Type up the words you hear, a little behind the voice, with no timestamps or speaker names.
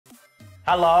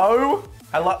Hello?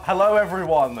 Hello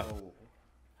everyone. Oh.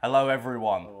 Hello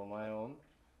everyone. Oh, am I on?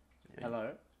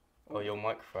 Hello? Oh, your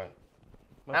microphone.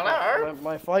 Hello?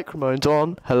 My microphone's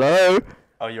on. Hello?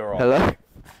 Oh, you're on. Hello?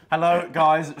 Hello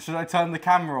guys, should I turn the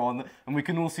camera on and we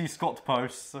can all see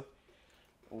Scottposts?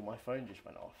 Oh, my phone just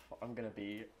went off. I'm gonna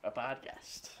be a bad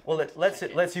guest. Well, let's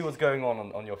see what's going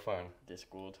on your phone.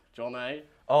 Discord. John A.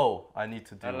 Oh, I need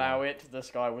to do Allow it. The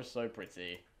sky was so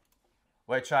pretty.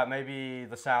 Wait, chat, maybe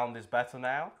the sound is better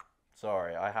now?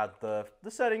 Sorry, I had the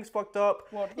settings fucked up.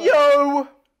 What the- Yo!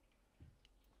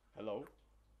 Hello?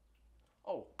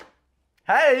 Oh.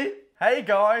 Hey! Hey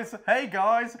guys! Hey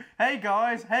guys! Hey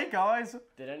guys! Hey guys!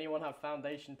 Did anyone have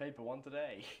foundation paper one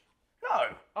today?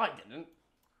 No! I didn't.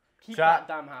 Keep Chat.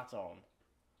 that damn hat on.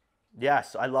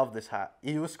 Yes, I love this hat.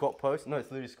 You a Scottpost? No,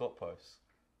 it's literally Scottpost.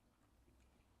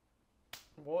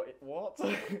 What? What?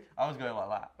 I was going like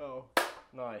that. Oh.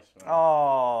 Nice, man.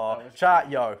 Oh,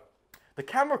 chat, yo. The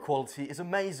camera quality is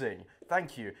amazing.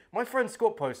 Thank you. My friend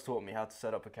Scottpost taught me how to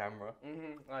set up a camera.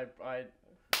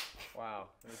 Wow.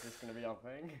 Is this gonna be our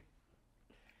thing?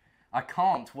 I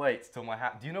can't wait till my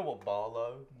hat. Do you know what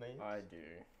Barlow means? I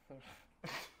do.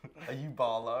 Are you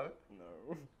Barlow?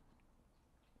 No.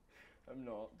 I'm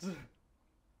not.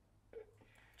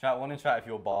 Chat, want to chat if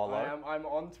you're Barlow? I'm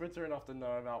on Twitter enough to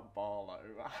know about Barlow,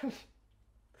 man.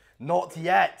 Not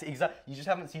yet. Exactly. You just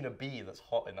haven't seen a bee that's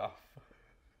hot enough.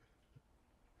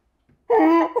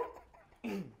 I'm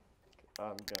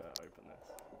gonna open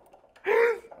this.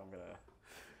 I'm gonna.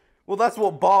 Well, that's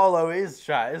what Barlow is,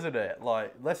 chat, isn't it?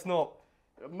 Like, let's not.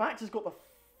 Max has got the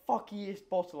fuckiest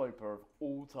bottle opener of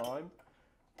all time.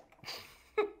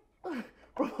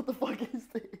 Bro, what the fuck is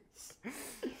this?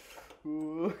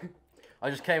 I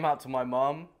just came out to my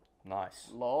mum. Nice.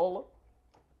 Lol.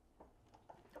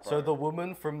 So the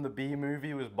woman from the Bee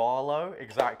movie was Barlow?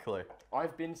 Exactly.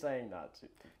 I've been saying that too.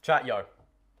 Chat, yo.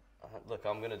 Look,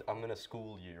 I'm gonna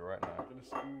school you right now. You're gonna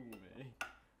school me.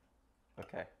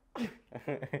 Okay.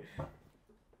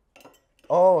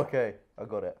 Oh, okay. I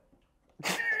got it.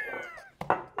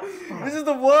 This is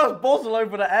the worst bottle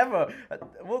opener ever.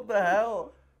 What the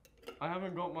hell? I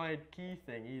haven't got my key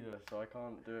thing either, so I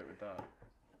can't do it with that.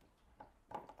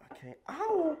 Okay.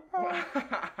 Ow!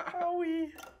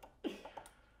 Owie!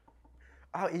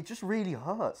 Ow, it just really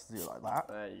hurts to do it like that.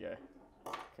 There you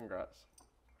go. Congrats.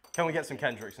 Can we get some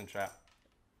Kendricks in chat?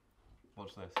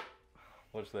 Watch this.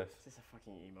 Watch this. Is this a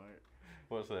fucking emote?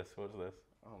 Watch this. Watch this.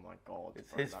 Oh my god.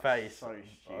 It's bro, his that's face. So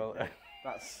stupid. Oh.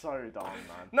 That's so dumb,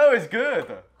 man. No, it's good.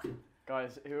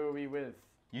 Guys, who are we with?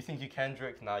 You think you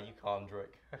Kendrick? Nah, you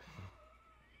Kendrick.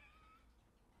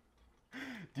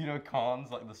 Do you know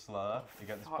Khan's like the slur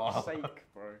against Barlow? Fuck's sake,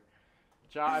 bro.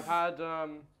 Chat, I've had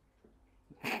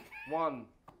one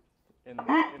in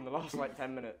the last like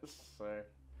 10 minutes, so.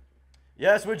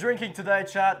 Yes, we're drinking today,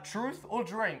 chat. Truth or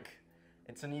drink?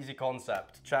 It's an easy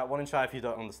concept. Chat, one in chat if you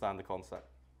don't understand the concept.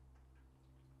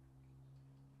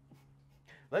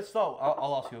 Let's start.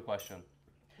 I'll ask you a question.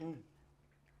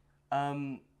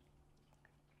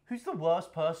 Who's the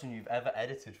worst person you've ever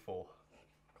edited for?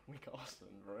 Call me Carson,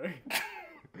 bro.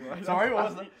 Right, Sorry, what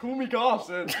was that? Call me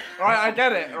Carson. Right, I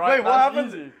get it. Right, Wait, what that's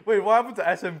happened? easy. Wait, what happened to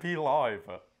SMP Live?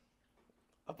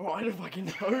 Bro, I don't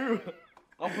fucking know.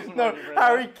 I wasn't No, ready for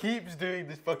Harry that. keeps doing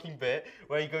this fucking bit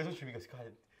where he goes on stream and goes,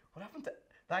 "God, what happened to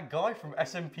that guy from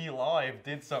SMP Live?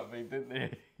 Did something,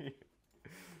 didn't he?"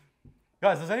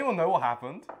 Guys, does anyone know what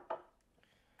happened?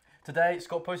 Today,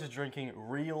 Scottpost is drinking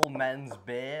real men's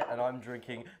beer, and I'm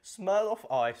drinking Smirnoff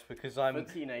Ice because I'm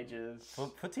For teenagers.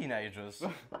 for teenagers.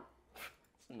 It's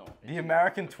not. The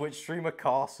American Twitch streamer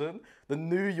Carson, the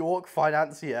New York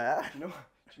financier. Do you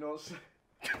know what's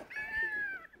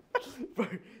Bro,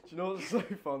 do you know what's so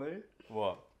funny?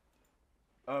 What?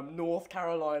 North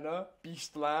Carolina,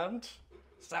 Beastland.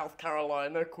 South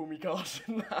Carolina, Call Me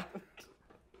Carson Land.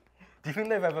 Do you think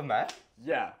they've ever met?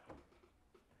 Yeah.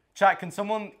 Chat, can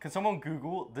someone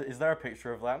Google? Is there a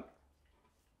picture of them?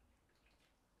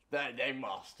 They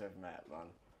must have met, man.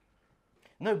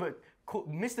 No, but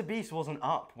Mr. Beast wasn't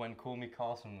up when Call Me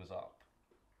Carson was up.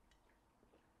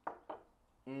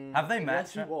 Have they met?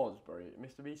 Yes, he was, bro.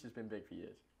 Mr. Beast has been big for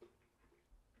years.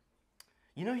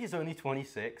 You know he's only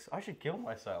 26. I should kill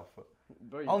myself.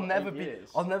 Bro, I'll got never 8 be. years.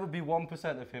 I'll never be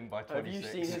 1% of him by 26. Have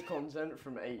you seen his content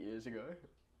from 8 years ago?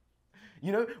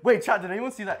 You know, wait, chat, did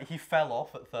anyone see that he fell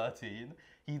off at 13?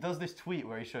 He does this tweet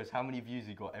where he shows how many views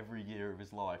he got every year of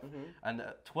his life. And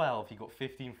at 12, he got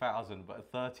 15,000, but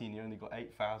at 13, he only got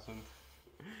 8,000.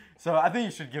 So I think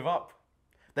you should give up.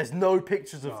 There's no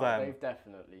pictures of them. They've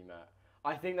definitely met.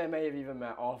 I think they may have even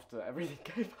met after everything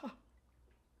came out.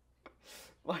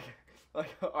 Like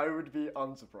I would be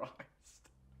unsurprised.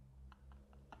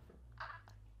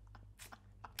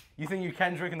 You think you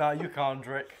can drink? No, you can't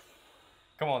drink.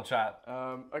 Come on, chat.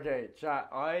 Okay, chat.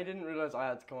 I didn't realize I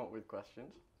had to come up with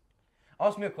questions.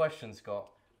 Ask me a question, Scott.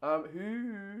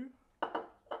 Who?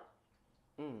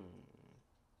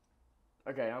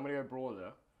 Okay, I'm gonna go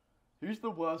broader. Who's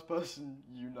the worst person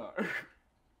you know?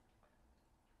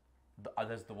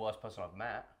 There's the worst person I've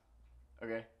met.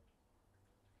 Okay.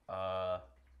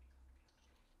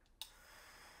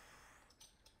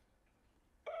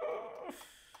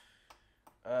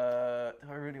 Do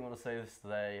I really want to say this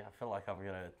today? I feel like I'm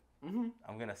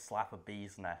gonna slap a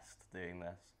bee's nest doing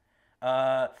this.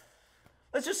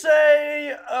 Let's just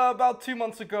say about 2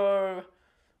 months ago,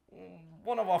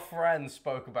 one of our friends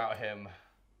spoke about him.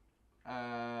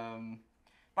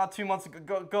 About 2 months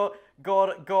ago,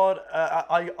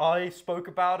 I spoke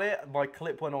about it. My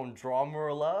clip went on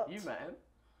Drama Alert. You met him?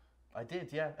 I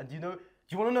did, yeah. And do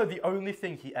you want to know the only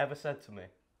thing he ever said to me?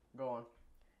 Go on.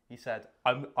 He said,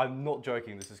 I'm not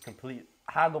joking, this is complete,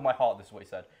 hand on my heart, this is what he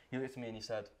said. He looked at me and he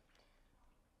said,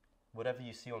 whatever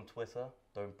you see on Twitter,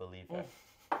 don't believe it.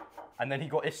 And then he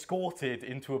got escorted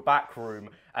into a back room,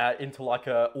 into like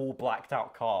a all blacked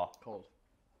out car. Cold.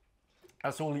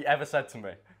 That's all he ever said to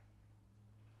me.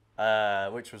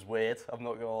 Which was weird, I'm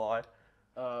not gonna lie.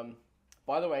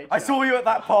 By the way, I saw you at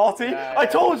that party. Yeah, I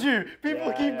told you.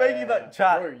 People keep making that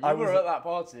chat. Bro, you were at that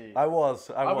party. I was.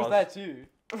 I was there too.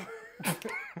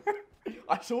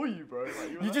 I saw you, bro.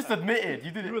 Like, you just admitted. You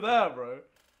did it. You were there, bro.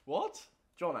 What?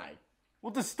 John A.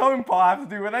 What does Stone Pie have to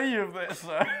do with any of this?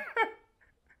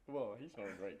 Well, he's not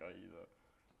a great guy either.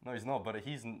 No, he's not. But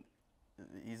he's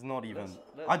not even.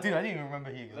 Let's I didn't even remember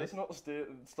he existed.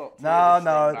 Let's not stop.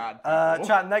 No.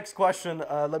 Chat. Next question.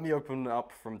 Let me open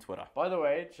up from Twitter. By the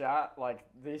way, chat. Like,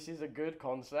 this is a good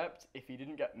concept. If you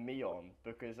didn't get me on,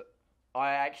 because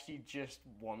I actually just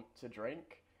want to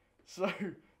drink, so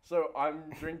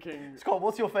I'm drinking. Scott,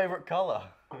 what's your favorite color?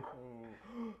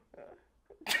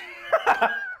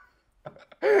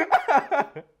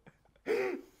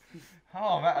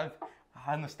 Oh man,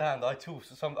 I understand. I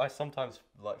sometimes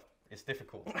like it's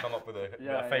difficult to come up with a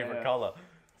favorite color.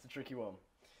 It's a tricky one.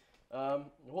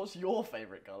 What's your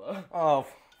favorite color? Oh,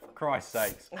 for Christ's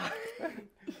sakes!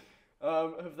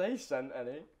 Have they sent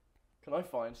any? Can I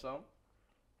find some?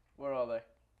 Where are they?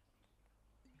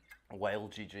 Whale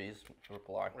GGs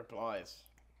reply. Replies.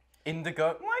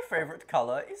 Indigo. My favorite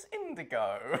color is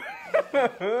indigo.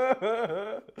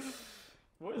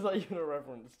 What is that even a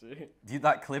reference to?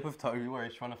 That clip of Toby where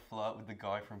he's trying to flirt with the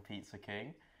guy from Pizza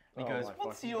King. He goes,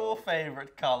 "What's your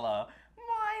favorite color?"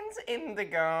 Mine's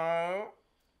indigo.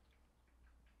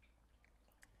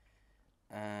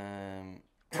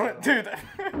 Dude.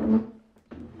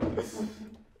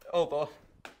 Hold on.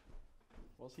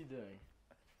 What's he doing?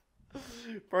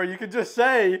 Bro, you could just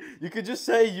say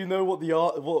you know what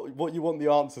you want the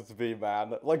answer to be,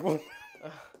 man. Like what?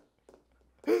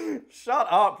 Shut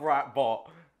up, Ratbot.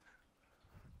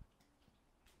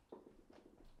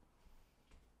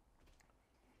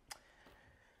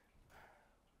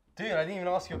 Dude, I didn't even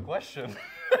ask you a question.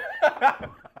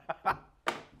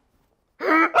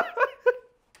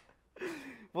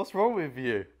 What's wrong with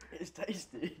you? It's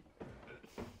tasty.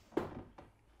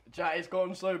 Chat, it's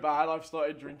gone so bad I've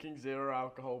started drinking zero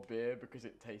alcohol beer because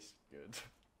it tastes good.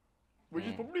 Which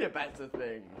is probably a better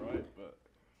thing, right? But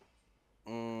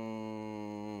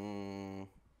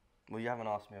well, you haven't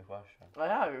asked me a question. I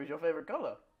have. It was your favourite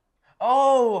colour.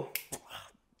 Oh!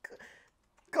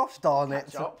 Gosh darn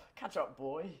it. Catch up,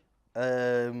 boy.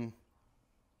 Do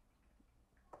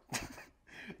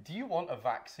you want a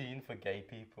vaccine for gay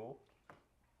people?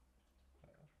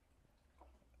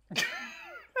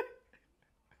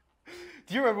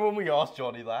 Do you remember when we asked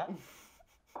Johnny that?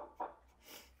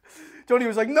 Johnny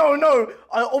was like, no,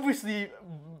 obviously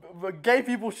gay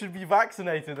people should be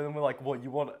vaccinated. And we're like, what,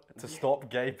 you want to stop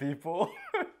gay people?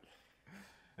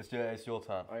 It's your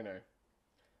turn. I know.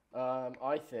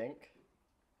 I think...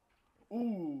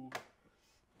 Ooh.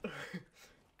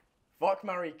 Fuck,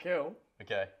 marry, kill.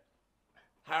 Okay.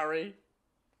 Harry,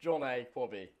 John A,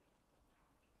 Quabby.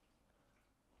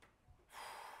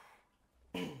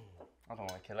 I don't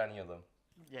want to kill any of them.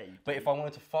 Yeah, you But if I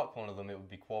wanted to fuck one of them, it would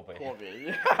be Quabby.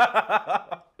 Quabby.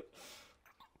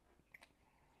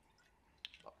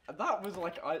 That was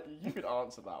like, you could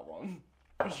answer that one.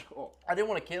 For sure. I didn't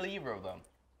want to kill either of them.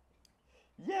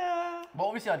 Yeah. But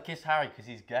obviously I'd kiss Harry because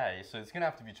he's gay, so it's going to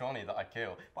have to be Johnny that I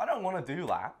kill. But I don't want to do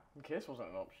that. Kiss wasn't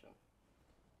an option.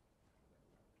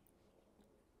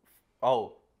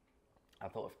 Oh. I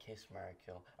thought of kiss, marry,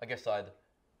 kill. I guess I'd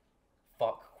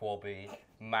fuck Quabby,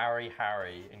 marry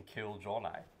Harry, and kill John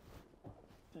A.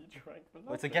 You drank for that?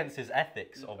 Well, it's against his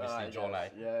ethics, obviously, John A.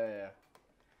 Yeah.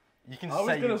 You can I was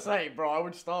say gonna say, bro, I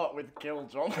would start with kill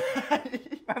John.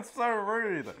 That's so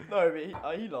rude. No, but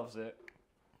he loves it.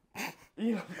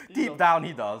 He Deep down,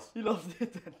 he does. He loves the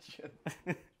attention.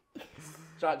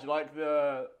 Chat, do you like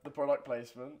the product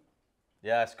placement?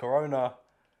 Yes, Corona.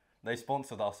 They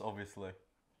sponsored us, obviously.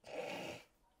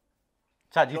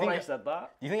 Chad, do you think? Said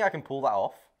that? Do you think I can pull that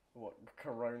off? What,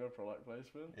 Corona product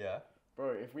placement? Yeah.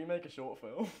 Bro, if we make a short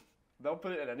film, they'll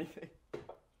put it in anything.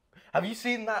 Have you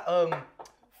seen that?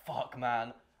 Fuck,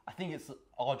 man. I think it's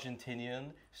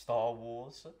Argentinian Star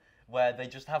Wars, where they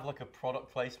just have like a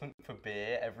product placement for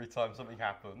beer every time something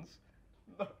happens.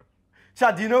 No.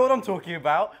 Chad, do you know what I'm talking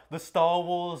about? The Star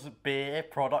Wars beer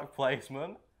product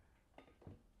placement.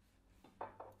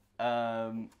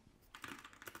 Bro,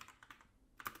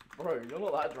 you're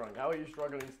not that drunk. How are you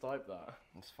struggling to type that?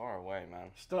 It's far away,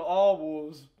 man. Star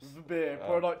Wars beer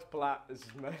product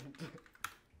placement.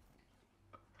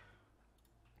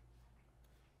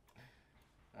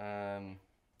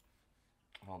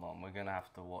 Hold on, we're gonna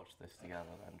have to watch this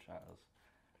together then, chatters.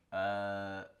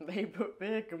 They put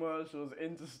beer commercials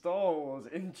into Star Wars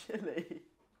in Chile.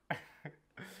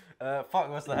 Fuck,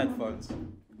 where's the headphones?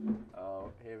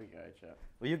 Oh, here we go, chat.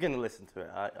 Well, you're gonna listen to it.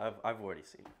 I've already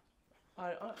seen it.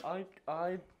 I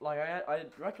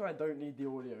reckon I don't need the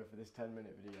audio for this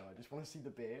 10-minute video. I just want to see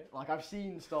the beer. Like, I've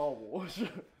seen Star Wars.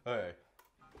 Hey.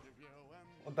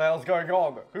 What the hell's going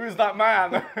on? Who's that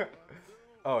man?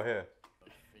 Oh, here.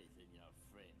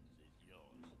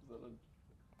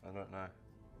 I don't know.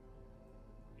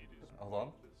 Hold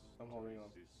on. I'm holding on.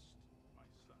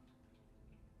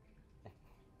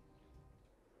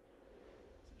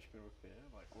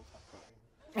 Like, what's happening?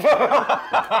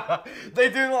 They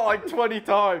do that like 20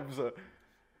 times. Shout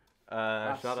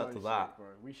That's out so to sick, that. bro.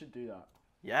 We should do that.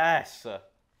 Yes.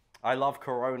 I love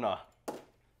Corona.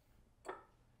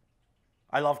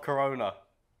 I love Corona.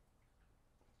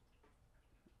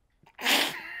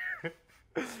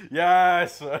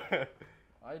 Yes.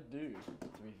 I do,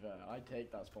 to be fair. I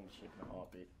take that sponsorship in a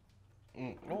heartbeat.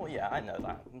 Oh yeah, I know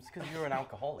that. It's because you're an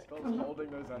alcoholic. Scott's holding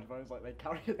those headphones like they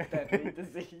carry a deadly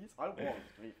disease. I want, to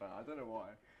be fair. I don't know why.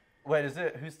 Wait, is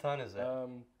it? Whose turn is it?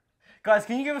 Guys,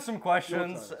 can you give us some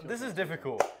questions? It's your This turn. is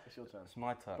difficult. It's your turn. It's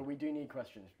my turn. But we do need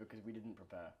questions because we didn't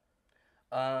prepare.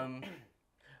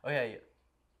 Okay.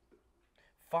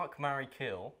 Fuck, marry,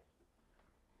 kill.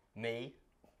 Me.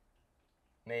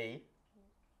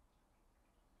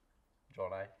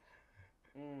 John A.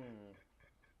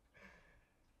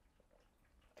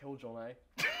 Kill John A.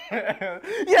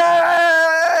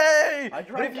 Yay! I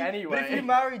drank anyway. But if you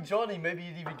married Johnny, maybe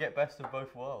you'd even get best of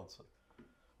both worlds.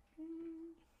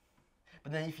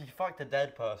 But then if you fucked a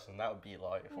dead person, that would be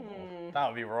like, that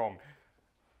would be wrong.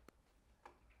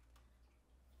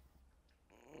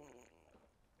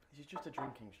 This is just a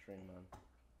drinking stream, man.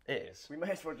 It is. We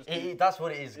may as well just. That's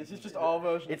what it is. This is just our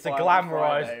version. It's of a Fireable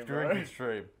glamorized Friday, drinking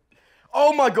stream.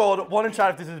 Oh my god! One in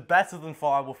chat, if this is better than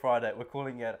Fireable Friday, we're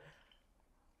calling it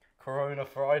Corona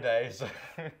Fridays.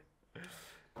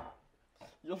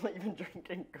 You're not even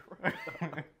drinking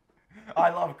Corona. I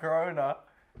love Corona.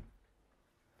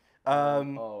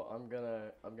 Oh, I'm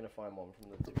gonna find one from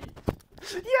the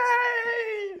tweets.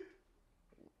 Yay!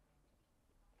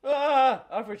 Ah,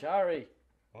 average Harry.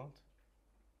 What?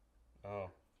 Oh.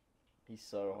 He's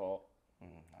so hot.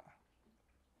 Nah.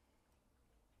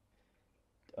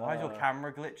 Why is your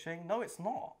camera glitching? No, it's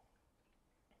not.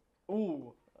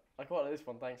 Ooh, I quite like this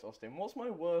one. Thanks, Austin. What's my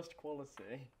worst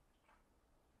quality?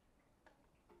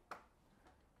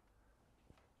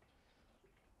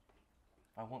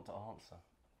 I want to answer.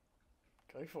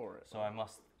 Go for it. So I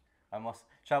must.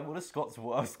 Chad, what is Scott's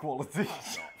worst quality?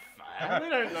 They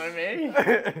don't know me.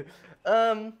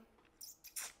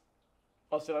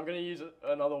 Austin, I'm going to use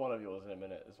another one of yours in a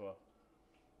minute as well.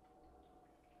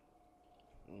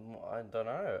 I don't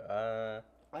know.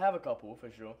 I have a couple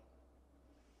for sure.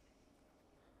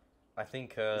 I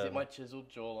think. Is it my chiseled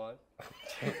jawline?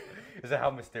 Is it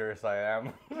how mysterious I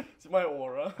am? Is it my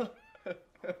aura?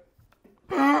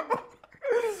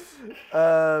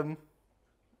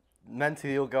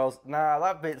 Mentally ill girls. Nah,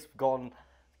 that bit's gone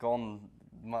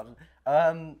much.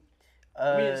 I mean,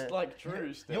 it's like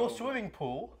true still. Your swimming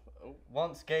pool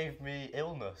once gave me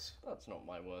illness. That's not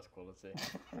my worst quality.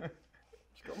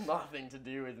 It's got nothing to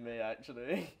do with me,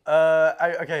 actually.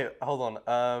 Okay, hold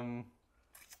on.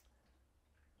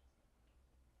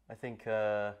 I think.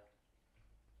 I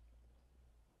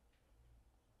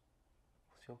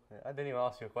didn't even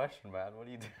ask you a question, man. What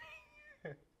are you doing?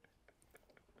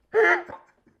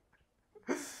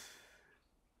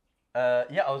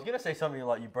 Yeah, I was gonna say something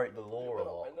like you break the law a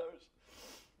lot.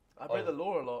 I break the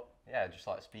law a lot. Yeah, just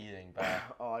like speeding, bear.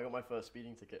 Oh, I got my first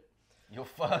speeding ticket. Your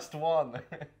first one.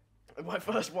 My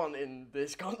first one in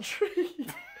this country.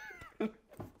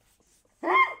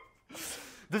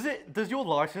 Does your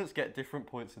license get different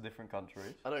points in different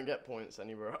countries? I don't get points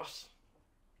anywhere else.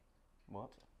 What?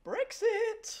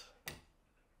 Brexit.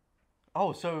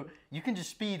 Oh, so you can just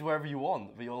speed wherever you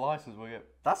want, but your license will get.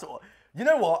 That's what. You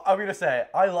know what? I'm gonna say it.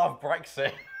 I love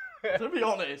Brexit. To be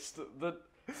honest,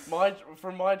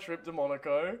 from my trip to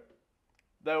Monaco,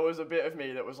 there was a bit of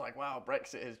me that was like, "Wow,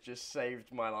 Brexit has just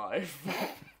saved my life."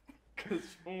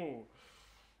 Cause,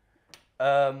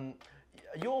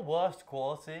 your worst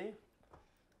quality.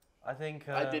 I think.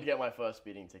 I did get my first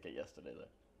speeding ticket yesterday, though.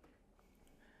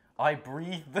 I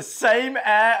breathe the same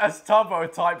air as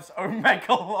Tubbo types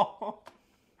Omegalon.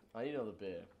 I need another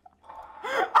beer.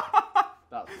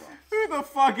 That's rough. Who the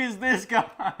fuck is this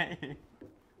guy?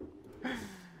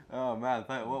 Oh man,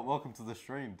 welcome to the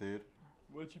stream, dude.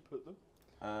 Where'd you put them?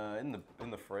 In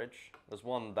the fridge. There's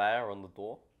one there on the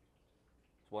door.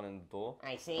 There's one in the door.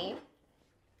 I see.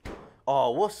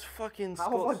 Oh, what's fucking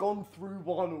How have I gone through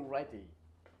one already?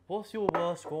 What's your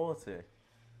worst quality?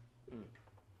 You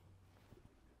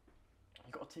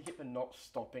got a ticket for not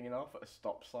stopping enough at a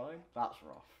stop sign? That's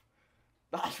rough.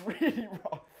 That's really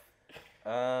rough.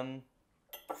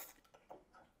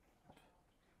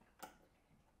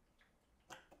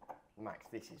 Max,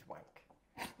 this is wank.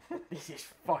 This is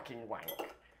fucking wank.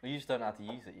 You just don't know how to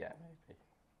use it yet, maybe.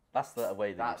 That's the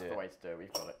way that That's you do the it. way to do it,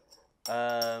 we've got it.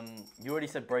 You already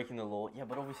said breaking the law. Yeah,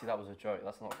 but obviously that was a joke.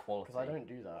 That's not quality. Because I don't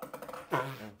do that.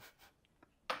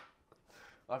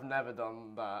 I've never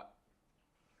done that.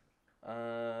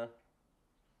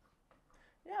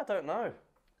 Yeah, I don't know.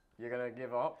 You're gonna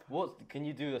give up? What can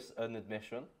you do an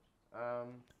admission?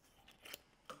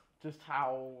 Just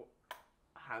how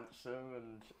handsome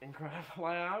and incredible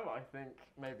I am. I think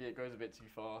maybe it goes a bit too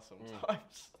far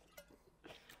sometimes.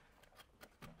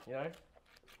 You know?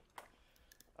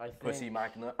 I think. Pussy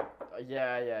magnet.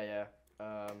 Yeah.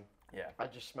 Yeah. I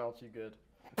just smell too good.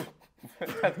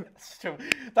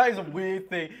 That is a weird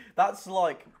thing. That's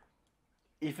like,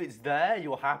 if it's there,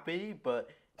 you're happy, but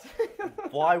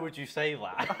why would you say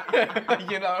that?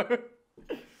 You know?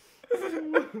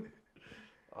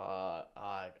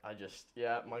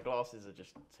 My glasses are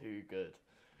just too good.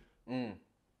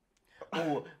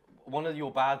 Oh, one of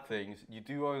your bad things, you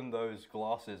do own those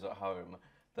glasses at home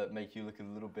that make you look a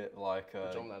little bit like...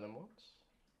 The John Lennon ones?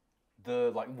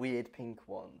 The like weird pink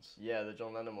ones. Yeah, the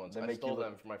John Lennon ones. I stole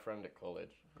them from my friend at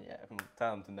college. Yeah,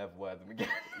 tell them to never wear them again.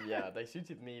 Yeah, they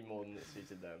suited me more than it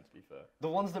suited them, to be fair. The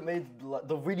ones that made like,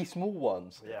 the really small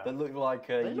ones that looked like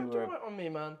they you looked were... alright on me,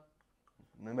 man.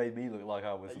 They made me look like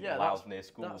I was Yeah, loud near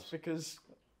schools.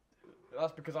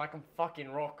 That's because I can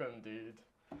fucking rock them, dude.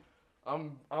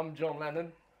 I'm John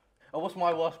Lennon. Oh, what's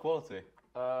my worst quality?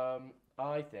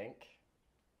 I think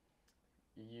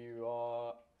you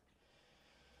are.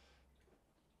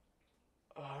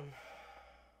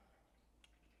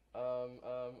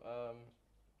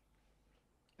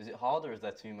 Is it hard or is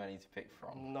there too many to pick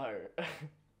from? No.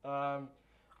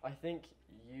 I think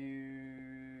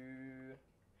you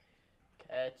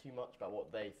care too much about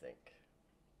what they think.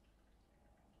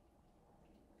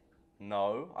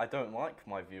 No, I don't like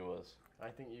my viewers. I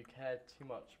think you care too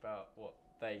much about what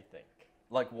they think.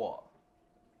 Like what?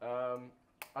 I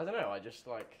don't know, I just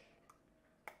like...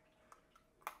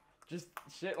 Just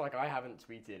shit like I haven't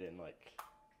tweeted in like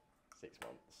 6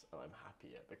 months and I'm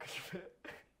happier because of it.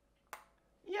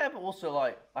 Yeah, but also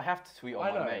like, I have to tweet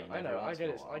on my main. I know, I get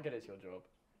it's your job.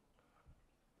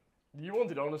 You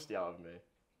wanted honesty out of me.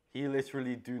 He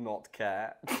literally do not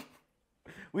care.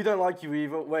 We don't like you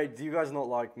either. Wait, do you guys not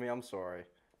like me? I'm sorry.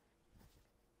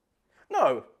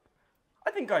 No,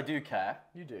 I think I do care.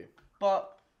 You do.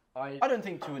 But I don't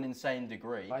think to an insane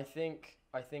degree. I think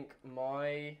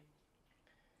my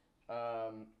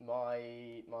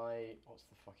what's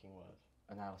the fucking word?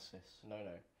 Analysis.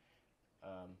 No.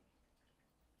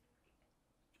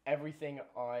 Everything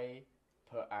I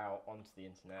put out onto the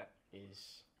internet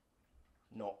is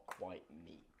not quite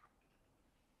me.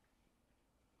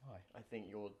 Why? I think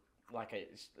you're like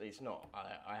it's not.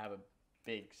 I have a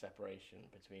big separation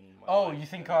between my. Oh, life you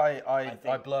think and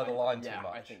I blur the line too yeah,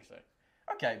 much? I think so.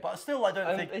 Okay, but still, I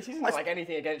don't think this isn't like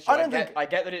anything against you. I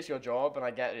get that it's your job, and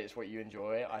I get that it's what you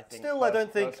enjoy. I think. Still, I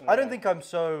don't think I'm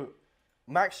so.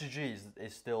 MaxGG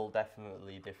is still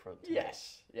definitely different. To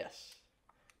Yes.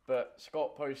 But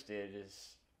Scott posted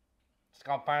is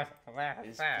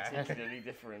particularly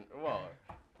different. Well,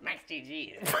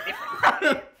 MaxGG is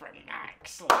different from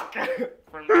Max. Like,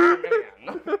 from Max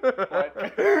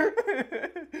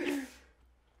again.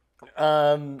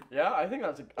 Yeah, I think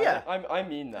that's a. Yeah. I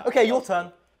mean that. Okay, your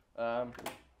turn.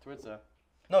 Twitter.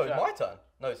 No, Chat. it's my turn.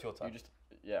 No, it's your turn. You just.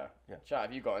 Yeah. Yeah. Chat,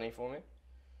 have you got any for me?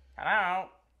 Hello.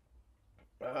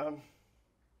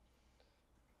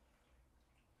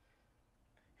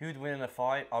 Who'd win in a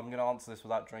fight? I'm gonna answer this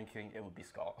without drinking. It would be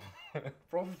Scott.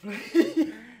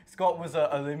 Probably. Scott was an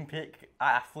Olympic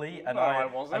athlete, and No, I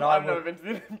wasn't. And I've never been to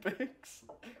the Olympics.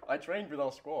 I trained with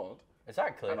our squad.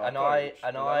 Exactly. And our And coach,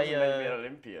 I but that doesn't make me an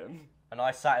Olympian. and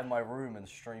I sat in my room and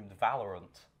streamed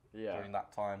Valorant Yeah. during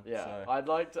that time. Yeah. So. I'd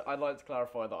like to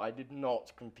clarify that I did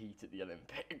not compete at the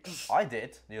Olympics. I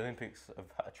did the Olympics of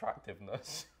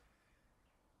attractiveness.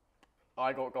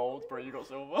 I got gold, bro. You got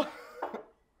silver.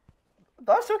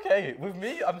 That's okay. With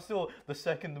me, I'm still the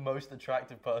second most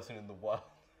attractive person in the world.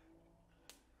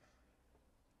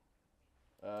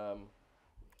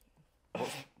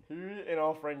 Who in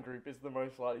our friend group is the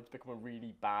most likely to become a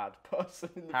really bad person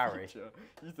in the Harry. future?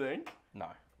 You think? No.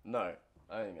 No,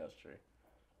 I think that's true.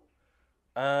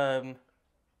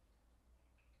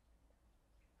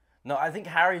 No, I think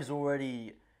Harry's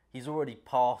already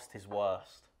past his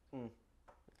worst.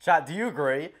 Chat, do you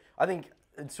agree? I think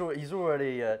he's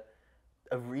already a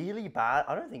really bad.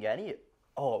 I don't think any.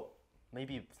 Oh,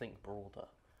 maybe think broader.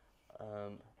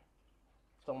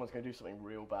 Someone's gonna do something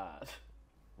real bad.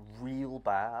 Real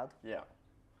bad. Yeah.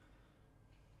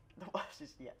 The worst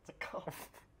is yet to come.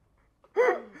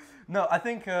 No, I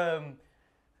think I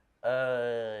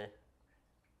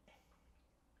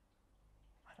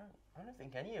don't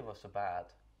think any of us are bad.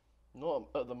 Not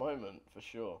at the moment, for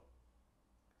sure.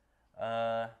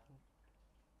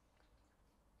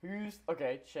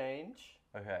 Change.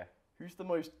 Okay. Who's the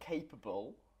most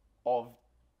capable of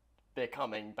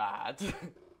becoming bad?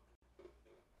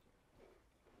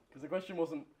 Because the question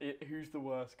wasn't who's the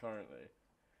worst currently.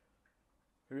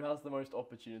 Who has the most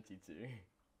opportunity to?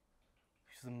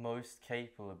 Who's the most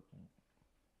capable of...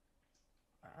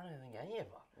 I don't think any of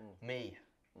us. Me.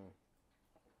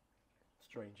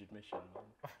 Strange admission.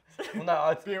 Well, no,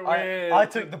 I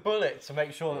took the bullet to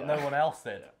make sure that no one else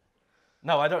did. Yeah.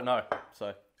 No, I don't know.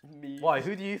 So Me. why?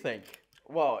 Who do you think?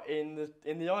 Well, in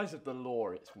the eyes of the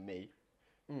law, it's me.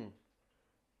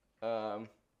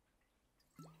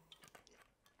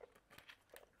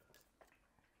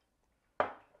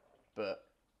 But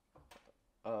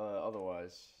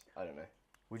otherwise, I don't know.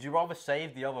 Would you rather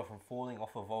save the other from falling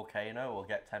off a volcano or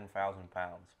get £10,000?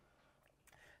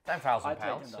 £10,000. I'd take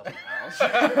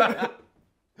 £10,000.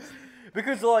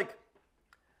 Because like,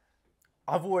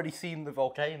 I've already seen the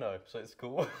volcano, so it's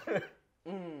cool.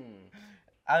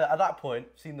 At that point,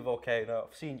 seen the volcano,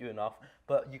 I've seen you enough,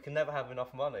 but you can never have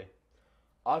enough money.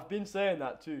 I've been saying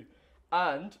that too.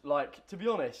 And, like, to be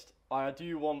honest, I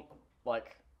do want,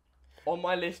 like, on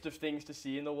my list of things to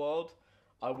see in the world,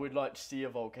 I would like to see a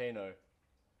volcano.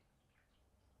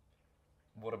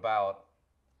 What about...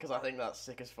 Because I think that's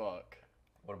sick as fuck.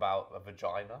 What about a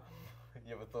vagina?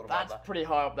 You ever thought about that? That's pretty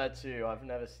high up there too. I've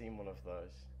never seen one of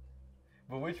those.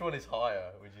 But which one is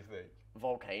higher, would you think?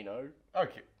 Volcano.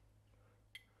 Okay.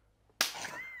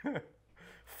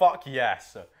 Fuck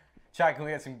yes. Chat, can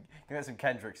we get some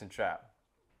Kendricks in chat?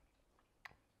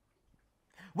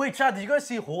 Wait, Chad, did you guys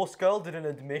see Horse Girl did an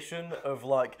admission of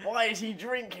like... Why is he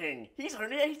drinking? He's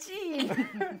only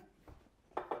 18!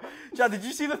 Chad, did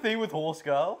you see the thing with Horse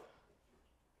Girl?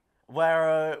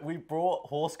 Where we brought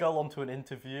Horse Girl onto an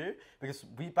interview because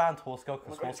we banned Horse Girl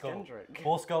because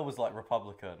Horse Girl was like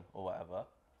Republican or whatever.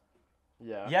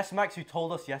 Yeah. Yes, Max, you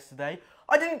told us yesterday.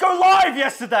 I didn't go live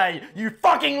yesterday, you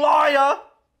fucking liar!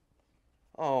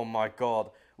 Oh my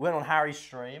god. We went on Harry's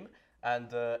stream and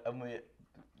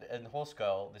Horse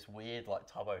Girl, this weird like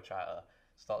tubbo chatter,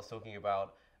 starts talking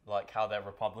about like how they're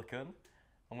Republican.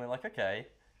 And we're like, okay,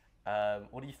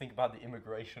 what do you think about the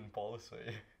immigration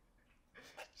policy?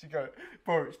 She goes,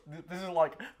 bro, this is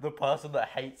like the person that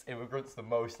hates immigrants the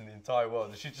most in the entire world.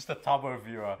 And she's just a Tubbo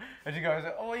viewer. And she goes,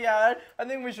 oh yeah, I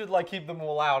think we should like keep them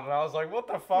all out. And I was like, what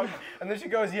the fuck? And then she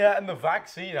goes, yeah, and the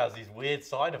vaccine has these weird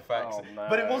side effects. Oh, no.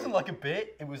 But it wasn't like a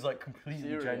bit, it was like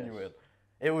completely genuine.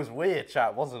 It was weird,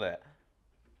 chat, wasn't it?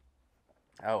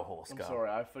 Oh, Horse Girl. I'm sorry,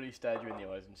 I fully stared you in the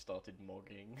eyes and started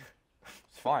mogging.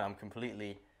 It's fine, I'm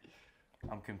completely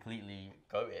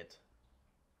goated.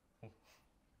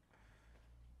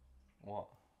 What?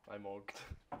 I mogged.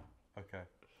 Okay.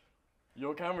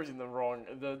 Your camera's in the wrong...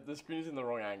 The screen is in the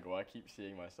wrong angle. I keep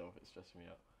seeing myself. It's stressing me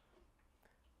out.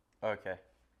 Okay.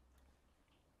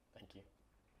 Thank you.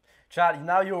 Chad,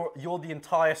 now you're the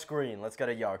entire screen. Let's get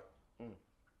a yo.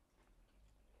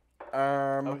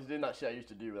 I was doing that shit I used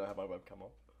to do when I had my webcam on.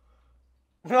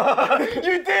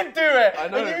 You did do it! I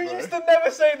know, and you bro. used to never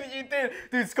say that you did.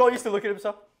 Dude, Scott used to look at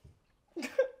himself.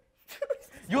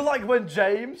 You're like when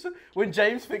James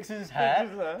fixes his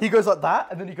hair, he goes like that,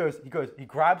 and then he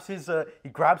grabs his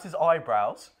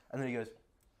eyebrows, and then he goes.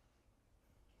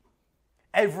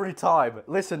 Every time.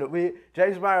 Listen,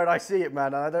 James Barrett, I see it,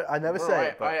 man. I never say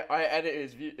it. But... I edit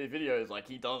his videos like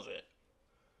he does it.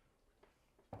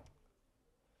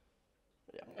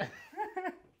 Yeah.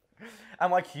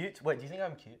 Am I cute? Wait, do you think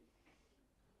I'm cute?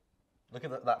 Look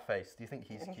at that face. Do you think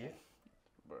he's cute?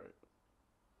 Bro,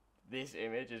 this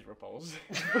image is repulsive.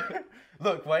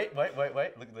 Look, wait. Look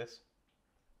at this.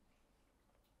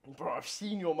 Bro, I've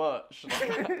seen your merch.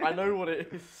 Like, I know what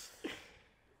it is.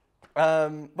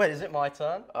 Wait, is it my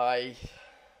turn? I'm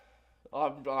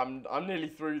nearly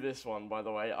through this one, by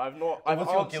the way.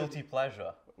 What's your guilty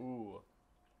pleasure? Ooh,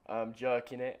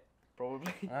 jerking it,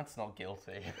 probably. That's not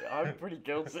guilty. I'm pretty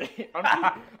guilty.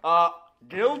 I'm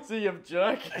guilty of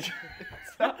jerking.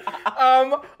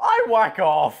 I whack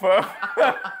off.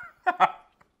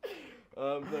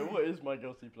 No, what is my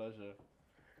guilty pleasure?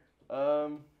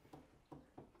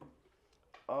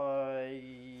 I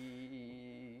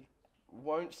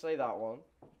won't say that one.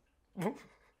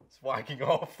 It's whacking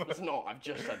off. It's not. I've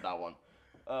just said that one.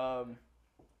 I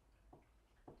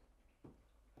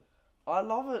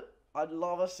love it. I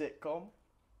love a sitcom.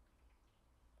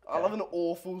 I love an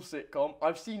awful sitcom.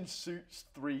 I've seen Suits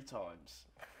 3 times.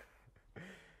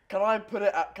 Can I put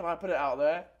it out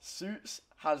there? Suits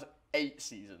has 8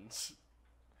 seasons.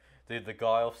 Dude, the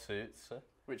guy off Suits.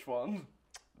 Which one?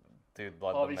 Dude,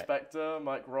 like Harvey Specter,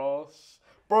 Mike Ross.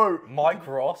 Bro, Mike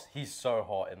Ross, he's so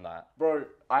hot in that. Bro,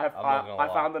 I lie.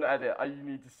 found an edit. You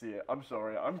need to see it. I'm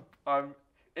sorry. I'm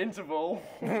interval.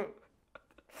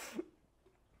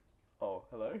 Oh,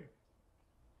 hello.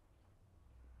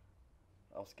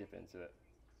 I'll skip into it.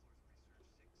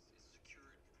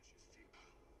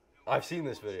 I've seen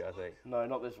this video, I think. No,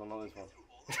 not this one.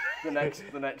 The next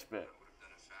bit.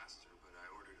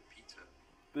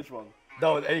 This one.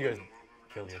 No, and he goes,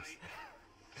 kill yourself.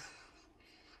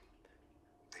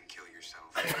 Then kill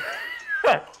yourself.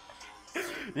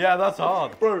 Yeah, that's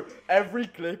hard. Bro, every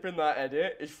clip in that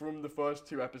edit is from the first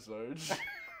 2 episodes.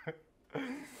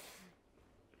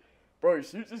 Bro,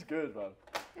 Suits is good, man.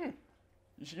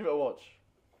 You should give it a watch.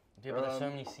 Yeah, but there's so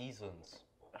many seasons.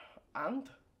 And?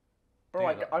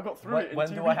 Bro, Dude, I got through it in 2 weeks.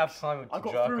 When do I have time to I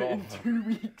got jerk through it off? in 2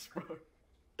 weeks, bro.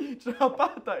 Do you know how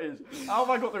bad that is? How have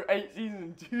I got through 8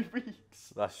 seasons in 2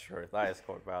 weeks? That's true. That is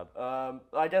quite bad.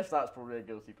 I guess that's probably a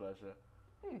guilty pleasure.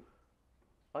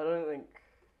 I don't think...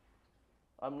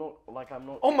 I'm not...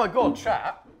 Oh my god,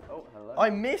 chat. Oh, hello. I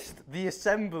missed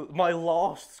my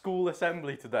last school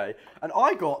assembly today, and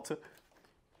I got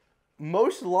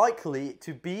most likely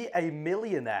to be a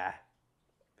millionaire.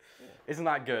 Isn't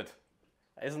that good?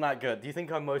 Isn't that good? Do you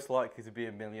think I'm most likely to be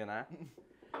a millionaire?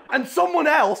 And someone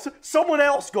else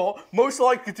got most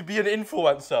likely to be an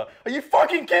influencer. Are you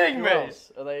fucking kidding Who me?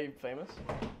 else? Are they famous?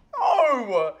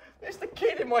 No! It's the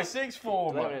kid in my sixth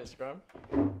form. Do they have an Instagram?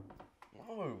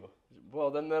 No. Well,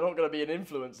 then they're not going to be an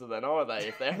influencer then, are they?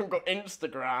 If they haven't got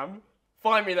Instagram.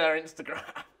 Find me their Instagram.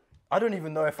 I don't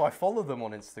even know if I follow them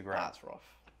on Instagram. That's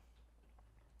rough.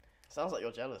 Sounds like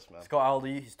you're jealous, man. Scott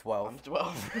Aldi, he's 12. I'm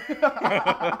 12.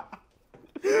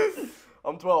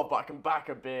 I'm 12, but I can back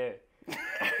a beer.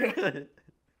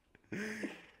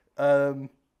 I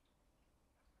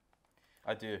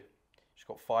do. She's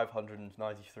got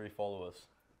 593 followers.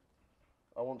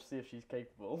 I want to see if she's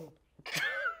capable.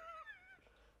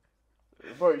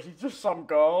 Bro, she's just some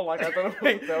girl. Like, I don't know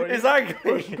what to tell you.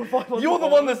 Exactly. You're the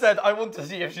one that said, I want to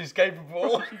see if she's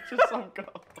capable. She's just some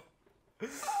girl.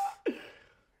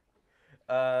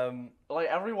 Like,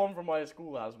 everyone from my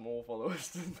school has more followers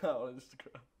than that on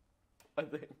Instagram. I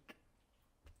think.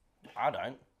 I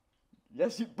don't.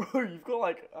 Yes, bro, you've got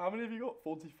like, how many have you got?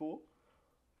 44?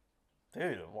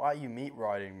 Dude, why are you meat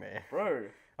riding me? Bro.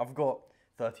 I've got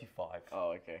 35,000.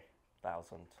 Oh, okay.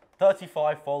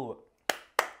 35 followers.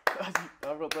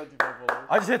 I've got 35 followers.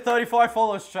 I just hit 35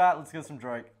 followers, chat. Let's get some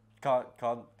Drake.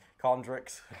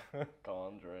 Condrix.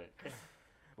 Drake.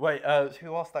 Wait,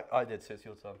 who asked that? I did, so it's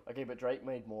your turn. Okay, but Drake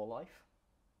made more life.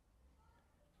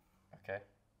 Okay.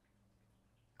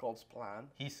 God's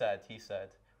plan. He said,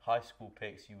 high school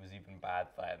pics, you was even bad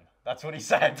then. That's what he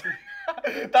said.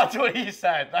 That's what he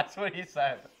said.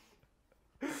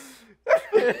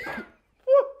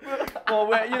 Well,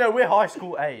 we're high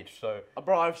school age, so.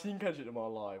 Bro, I've seen Kendrick Lamar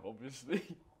live,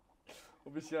 obviously.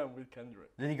 Obviously, I'm with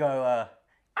Kendrick. Did he go,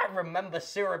 I remember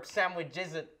syrup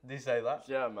sandwiches. Did he say that?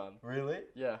 Yeah, man. Really?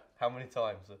 Yeah. How many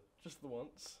times? Just the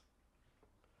once.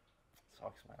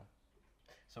 Sucks, man.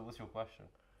 So what's your question?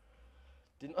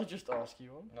 Didn't I just ask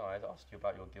you one? No, I asked you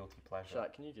about your guilty pleasure.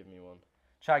 Chat, can you give me one?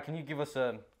 Chad, can you give us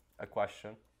a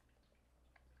question?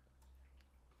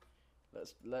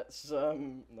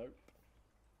 Nope.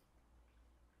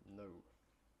 No.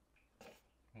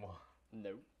 What?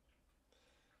 No.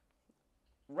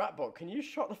 Ratbot, can you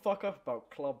shut the fuck up about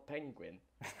Club Penguin?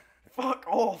 Fuck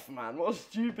off, man. What a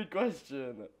stupid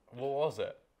question. What was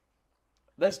it?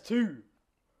 There's two.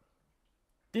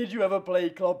 Did you ever play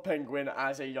Club Penguin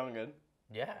as a young'un?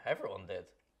 Yeah, everyone did.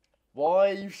 Why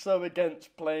are you so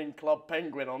against playing Club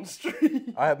Penguin on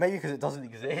stream? Maybe because it doesn't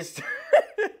exist.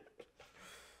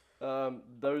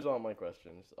 Those aren't my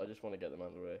questions. I just want to get them out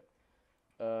of the way.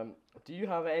 Do you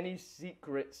have any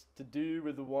secrets to do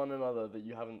with one another that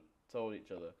you haven't told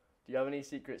each other? Do you have any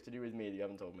secrets to do with me that you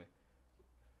haven't told me?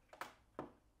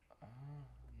 No.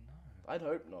 I'd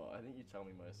hope not. I think you tell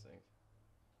me most things.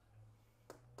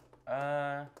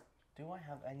 Do I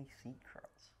have any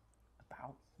secrets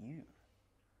about you?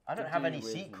 I don't have any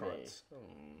with secrets.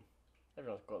 me.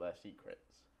 Everyone's got their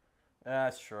secrets.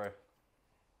 That's true.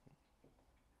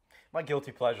 My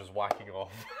guilty pleasure's whacking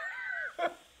off.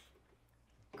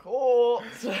 Caught!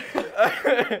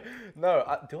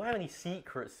 No, do I have any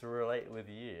secrets to relate with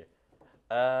you?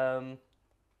 They're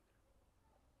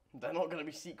not going to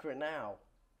be secret now.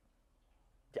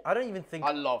 I don't even think...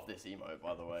 I love this emote,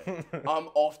 by the way. I'm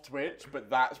off Twitch, but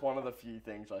that's one of the few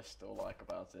things I still like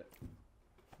about it.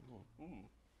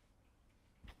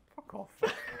 Fuck off.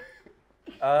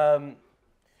 Are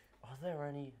there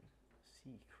any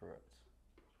secrets?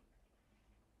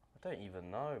 I don't even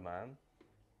know, man.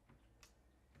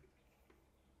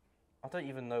 I don't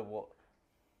even know what...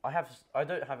 I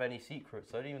don't have any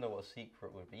secrets. I don't even know what a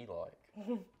secret would be like.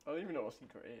 I don't even know what a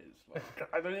secret is. Like,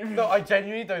 I don't even No, I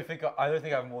genuinely don't think... I don't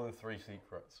think I have more than 3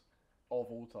 secrets. Of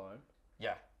all time.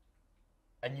 Yeah.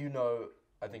 And you know,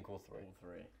 I think all 3. All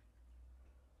 3.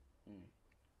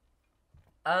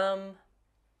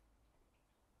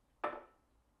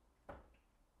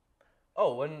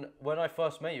 Oh, when I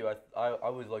first met you, I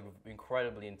was like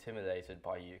incredibly intimidated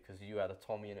by you because you had a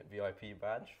Tommy in it VIP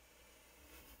badge.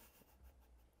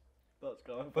 That's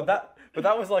kind of But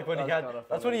that was like when he had. That's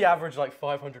That's when funny. he averaged like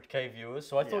 500k viewers.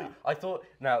 So Yeah. I thought.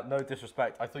 Now, no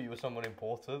disrespect, I thought you were someone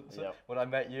important Yep. when I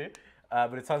met you,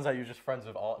 but it turns out you're just friends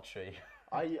with Archie.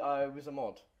 I was a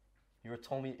mod. You were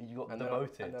Tommy. You got And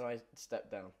demoted. then I stepped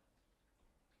down.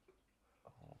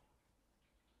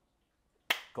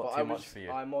 Got But too much for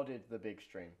you. I modded the big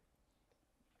stream.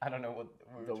 I don't know what.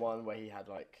 The one where he had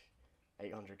like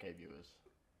 800k viewers.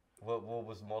 What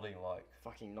was modding like?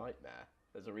 Fucking nightmare.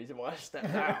 There's a reason why I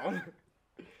stepped down.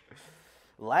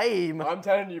 Lame. I'm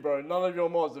telling you, bro, none of your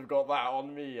mods have got that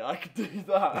on me. I could do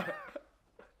that.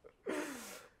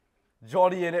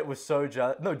 Johnny in it was so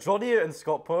jealous. No, Johnny and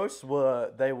Scottposts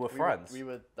were friends.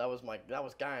 That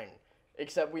was gang.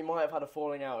 Except we might have had a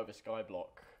falling out over Skyblock.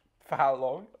 For how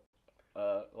long?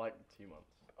 Like 2 months.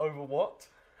 Over what?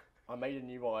 I made a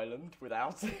new island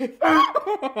without him.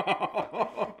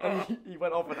 And he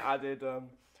went off and added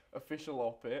official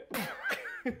op-it.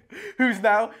 Who's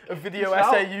now a video Who's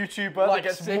now, essay YouTuber like, that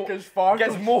gets sick more, as fuck.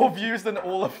 gets more views than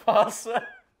all of us.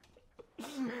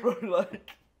 Bro, like,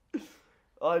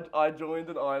 I joined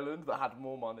an island that had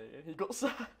more money and he got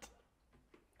sad.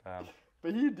 Damn.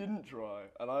 But he didn't try,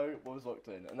 and I was locked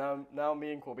in. And now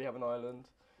me and Corby have an island,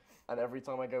 and every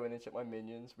time I go in and check my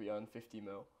minions, we earn 50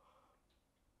 mil.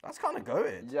 That's kind of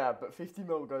good. Yeah, but 50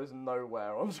 mil goes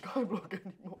nowhere on Skyblock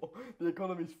anymore. The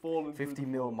economy's fallen. 50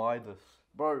 mil Midas.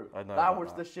 Bro, I know that about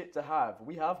was that. the shit to have.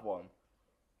 We have one.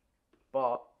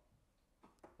 But,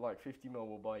 like, 50 mil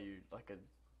will buy you, like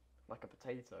a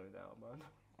potato now, man.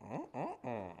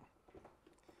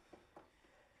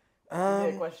 Give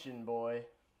me a question, boy.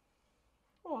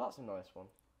 Oh, that's a nice one.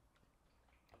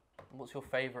 What's your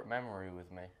favourite memory with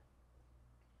me?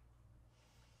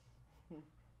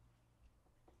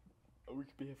 We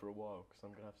could be here for a while, because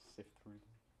I'm going to have to sift through them.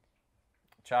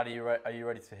 Chad, are you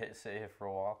ready to sit here for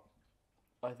a while?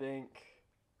 I think...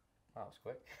 That was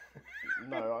quick.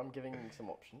 No, I'm giving some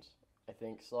options. I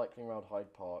think cycling around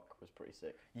Hyde Park was pretty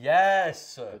sick.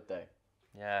 Yes! Good day.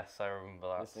 Yes, I remember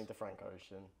that. Listening to Frank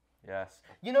Ocean. Yes.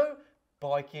 You know,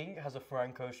 biking has a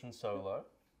Frank Ocean solo.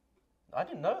 I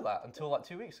didn't know that until like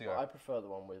 2 weeks ago. I prefer the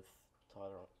one with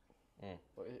Tyler.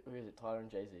 Who is it? Tyler and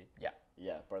Jay-Z? Yeah.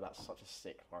 Yeah, bro, that's such a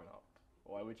sick lineup.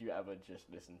 Why would you ever just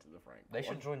listen to the Frank They one?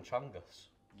 should join Chungus.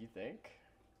 You think?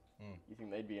 You think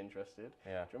they'd be interested?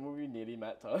 Yeah. Do you remember we nearly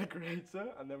met Tyler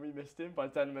Creator and then we missed him by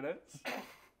 10 minutes?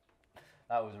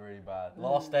 That was really bad.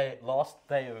 Last day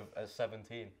of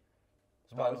 17.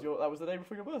 That was the day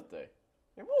before your birthday.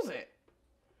 It was it.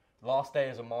 Last day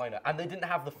as a minor, and they didn't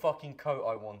have the fucking coat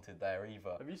I wanted there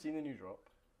either. Have you seen the new drop?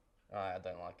 I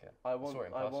don't like it. I saw it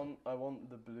in person. want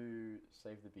the blue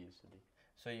Save the Bees hoodie.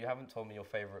 So you haven't told me your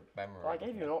favourite memory. I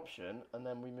gave you an option, and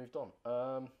then we moved on.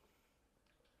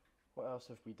 What else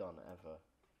have we done ever?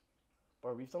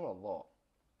 Bro, we've done a lot.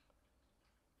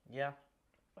 Yeah.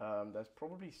 There's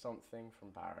probably something from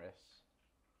Paris.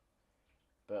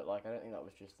 But, like, I don't think that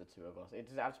was just the two of us.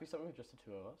 Does it have to be something with just the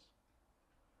two of us?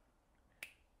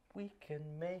 We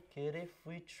can make it if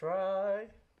we try.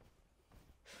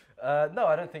 No,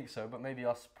 I don't think so, but maybe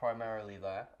us primarily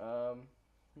there.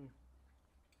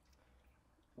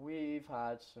 We've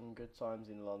had some good times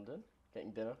in London,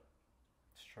 getting dinner.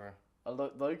 It's true.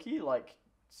 Low-key, like,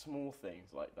 small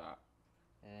things like that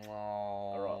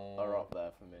Oh. are up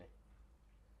there for me.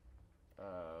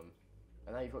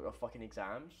 And now you've got your fucking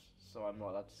exams, so I'm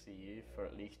not allowed to see you for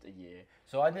at least a year.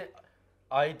 So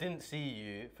I didn't see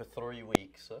you for 3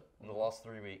 weeks, in the last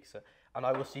 3 weeks, and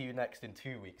I will see you next in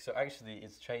 2 weeks. So actually,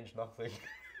 it's changed nothing.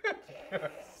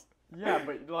 Yeah,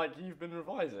 but like you've been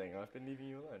revising, I've been leaving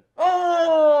you alone.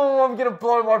 Oh, I'm gonna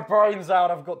blow my brains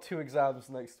out. I've got 2 exams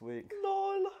next week.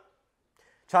 Lol.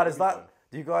 Chad, is that?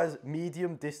 Do you guys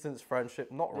medium distance friendship?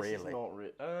 Not This really. is not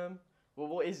well,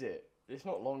 what is it? It's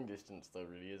not long distance though,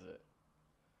 really, is it?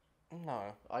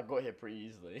 No, I got here pretty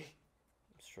easily.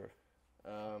 it's true.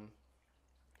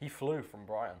 He flew from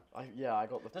Brighton. I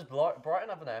got the. Does Brighton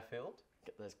have an airfield?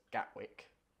 There's Gatwick.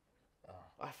 Oh.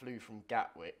 I flew from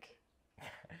Gatwick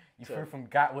You flew from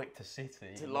Gatwick to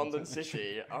City. to London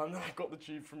City, and I got the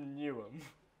tube from Newham.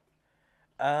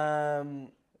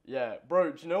 Yeah,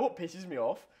 bro, do you know what pisses me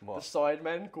off? What? The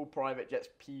sidemen call private jets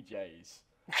PJs.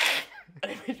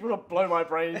 And it makes me want to blow my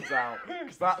brains out,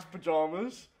 because that's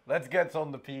pyjamas. Let's get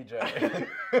on the PJ.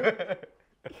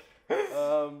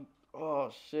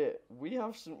 Oh shit,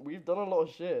 we've done a lot of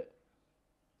shit.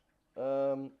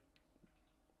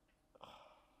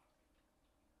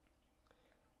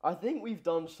 I think we've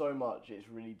done so much, it's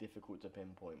really difficult to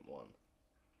pinpoint one.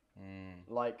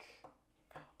 Like...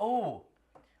 Oh,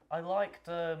 I liked,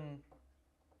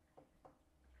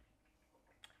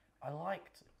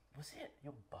 was it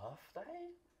your birthday?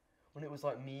 When it was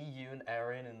like me, you and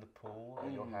Erin in the pool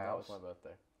at your house? That was my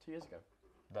birthday. 2 years ago.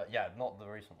 Yeah, not the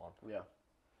recent one. Yeah.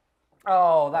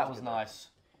 Oh, that was nice.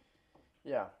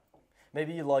 Yeah.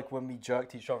 Maybe you like when we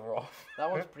jerked each other off. That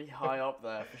one's pretty high up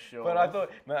there for sure. But I thought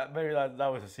maybe that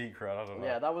was a secret. I don't know.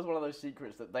 Yeah, that was one of those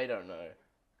secrets that they don't know.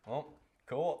 Oh,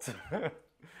 caught.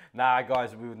 Nah,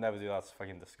 guys, we would never do that. It's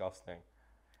fucking disgusting.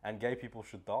 And gay people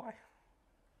should die.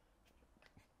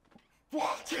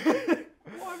 What?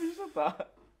 Why have you said that?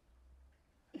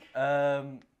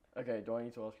 Okay, do I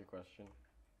need to ask a question?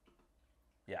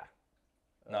 Yeah.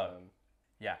 No.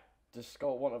 Yeah. Does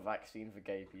Scott want a vaccine for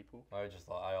gay people? I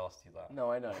asked you that. No,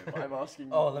 I know, but I'm asking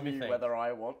Let me you think. whether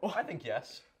I want one. I think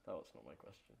yes. That was not my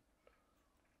question.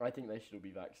 I think they should all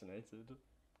be vaccinated.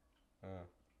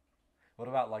 What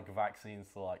about like vaccines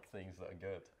to like things that are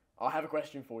good? I have a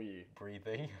question for you.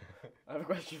 Breathing. I have a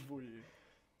question for you.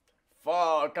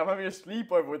 Fuck, I'm having a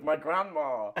sleepover with my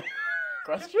grandma.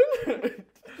 Question?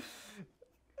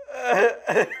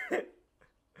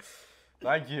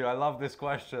 Thank you. I love this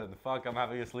question. Fuck, I'm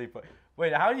having a sleepover.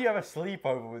 Wait, how do you have a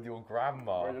sleepover with your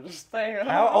grandma? Bro, you're just staying at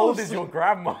her How old house. is your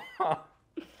grandma?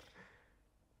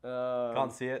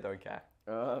 Can't see it. Don't care.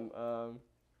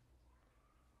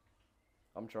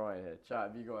 I'm trying here. Chat,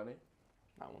 have you got any?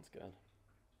 That one's good.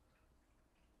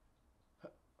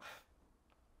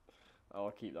 Oh,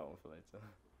 I'll keep that one for later.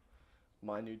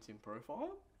 My nudes in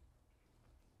profile?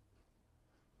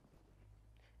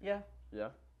 Yeah. Yeah.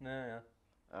 Yeah.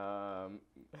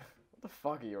 What the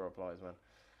fuck are your replies, man?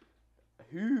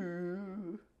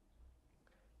 Who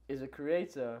is a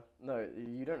creator? No,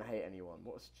 you don't hate anyone.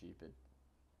 What a stupid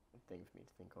thing for me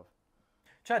to think of.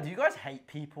 Chad, do you guys hate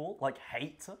people? Like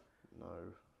hate?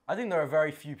 No. I think there are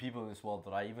very few people in this world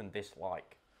that I even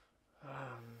dislike.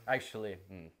 Actually,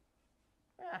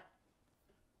 yeah.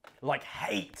 Like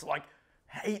hate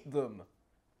them.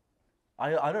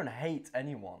 I don't hate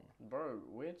anyone. Bro,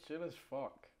 we're chill as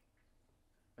fuck.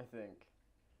 I think.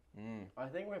 I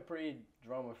think we're pretty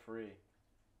drama free.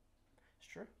 It's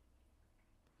true.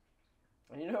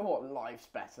 And you know what? Life's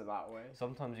better that way.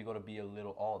 Sometimes you got to be a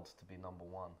little odd to be number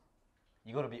one.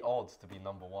 You got to be odd to be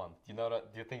number one. Do you know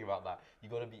that? Do you think about that? You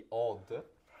got to be odd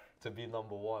to be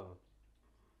number one.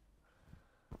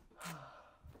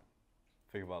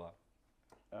 Think about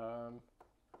that.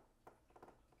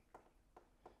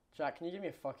 Jack, can you give me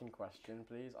a fucking question,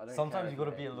 please? I don't. Sometimes you got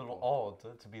to be a little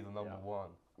odd to be the number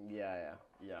one. Yeah.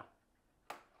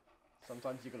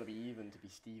 Sometimes you got to be even to be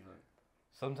Steven.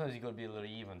 Sometimes you got to be a little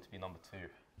even to be number two.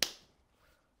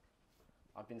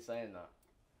 I've been saying that.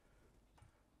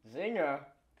 Zinger.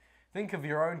 Think of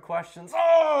your own questions.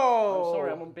 Oh! I'm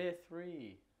sorry, I'm on beer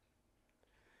 3.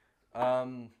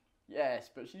 Yes,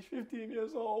 but she's 15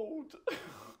 years old.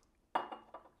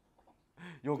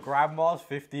 Your grandma's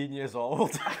 15 years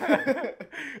old.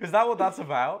 Is that what that's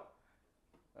about?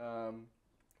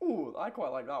 Ooh, I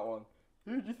quite like that one.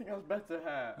 Who do you think has better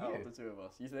hair out You. of the two of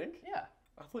us? You think? Yeah.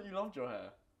 I thought you loved your hair.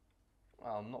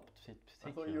 Well, not I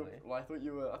particularly.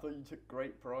 thought you took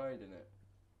great pride in it.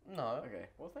 No. Okay,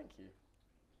 well, thank you.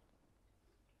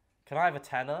 Can I have a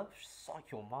tenner?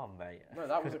 Psych your mum, mate. No,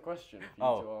 that was a question for you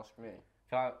Oh. to ask me.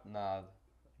 Can I?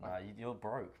 Nah, you're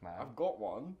broke, man. I've got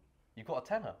one. You got a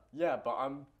tenner. Yeah, but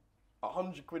I'm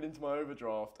 100 quid into my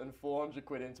overdraft and 400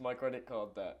 quid into my credit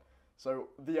card debt. So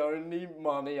the only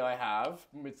money I have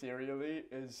materially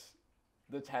is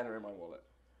the tenner in my wallet.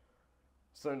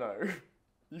 So no,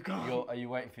 you can't. Are you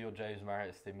waiting for your James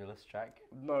Marriott stimulus check?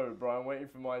 No, bro, I'm waiting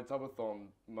for my Tubathon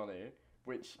money,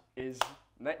 which is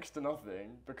next to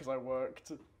nothing because I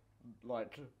worked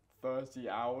like 30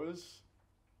 hours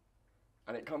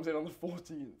and it comes in on the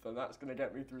 14th and that's going to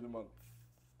get me through the month.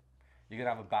 You're going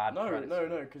to have a bad credit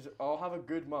No, because I'll have a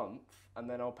good month and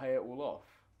then I'll pay it all off.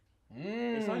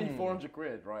 It's only 400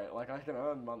 quid, right? Like, I can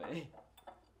earn money.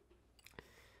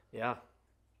 Yeah.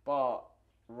 But,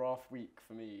 rough week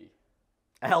for me.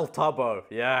 El Tubbo,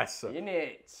 yes. In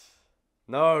it.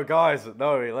 No, guys,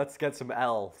 no, let's get some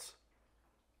L's.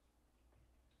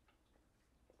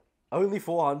 Only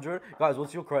 400? Guys,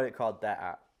 what's your credit card debt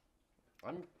at?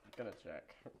 I'm gonna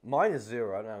check. Mine is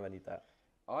 0, I don't have any debt.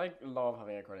 I love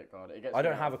having a credit card. It gets I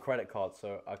don't me have out. a credit card,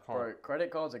 so I can't. Bro, credit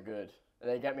cards are good.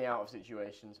 They get me out of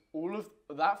situations. All of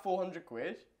that 400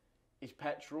 quid is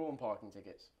petrol and parking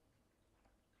tickets.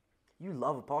 You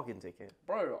love a parking ticket.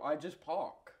 Bro, I just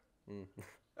park. True.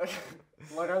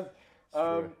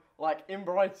 Like in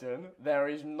Brighton, there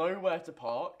is nowhere to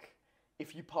park.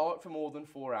 If you park for more than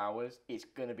 4 hours, it's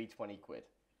gonna be 20 quid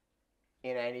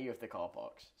in any of the car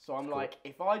parks. So I'm like,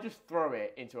 if I just throw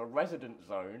it into a resident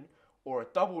zone or a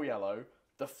double yellow,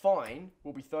 the fine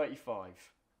will be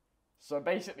 35. So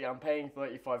basically, I'm paying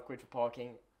 35 quid for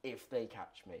parking if they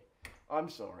catch me.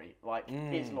 I'm sorry, like,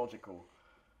 it's logical.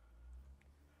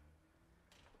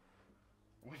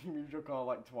 When you moved your car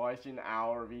like twice in an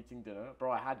hour of eating dinner,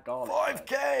 bro, I had garlic.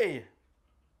 5K!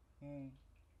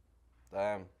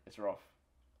 Damn. It's rough.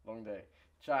 Long day.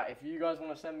 Chat, if you guys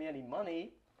want to send me any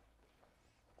money,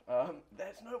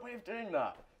 there's no way of doing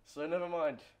that. So never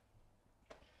mind.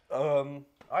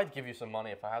 I'd give you some money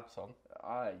if I had some.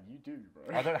 You do,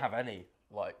 bro. I don't have any,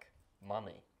 like,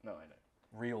 money. No, I know.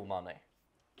 Real money.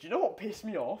 Do you know what pissed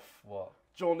me off? What?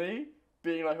 Johnny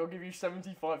being like, I'll give you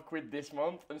 75 quid this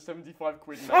month and 75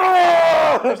 quid next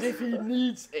Ah! as if he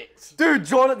needs it. Dude,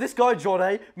 this guy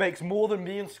Johnny makes more than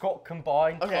me and Scott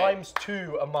combined times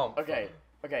 2 a month. Okay,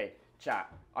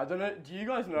 chat. I don't know, do you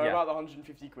guys know about the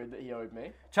 150 quid that he owed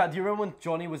me? Chat, do you remember when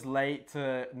Johnny was late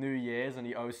to New Year's and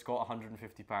he owes Scott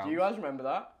 £150? Do you guys remember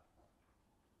that?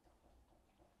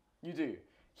 You do.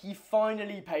 He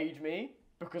finally paid me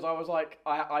because I was like,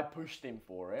 I pushed him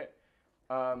for it.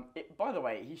 By the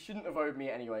way, he shouldn't have owed me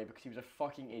anyway because he was a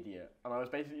fucking idiot. And I was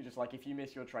basically just like, if you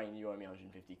miss your train, you owe me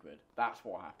 150 quid. That's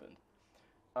what happened.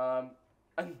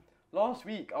 And last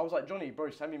week, I was like, Johnny, bro,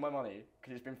 send me my money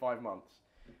because it's been 5 months.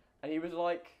 And he was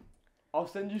like, I'll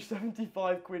send you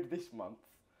 75 quid this month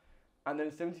and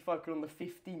then 75 quid on the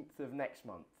 15th of next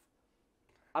month.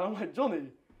 And I'm like, Johnny,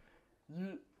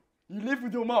 you live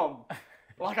with your mum.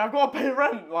 Like, I've got to pay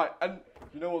rent. Like, and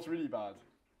you know what's really bad?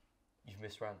 You've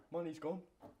missed rent. Money's gone.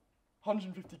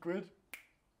 150 quid.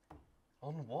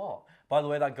 On what? By the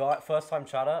way, that guy, first time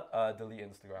chatter, delete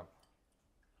Instagram.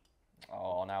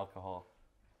 Oh, on alcohol.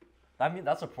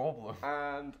 That's a problem.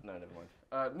 And, no, never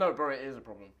mind. No, bro, it is a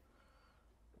problem.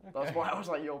 Okay. That's why I was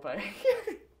like, you're paying.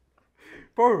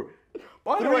 Bro,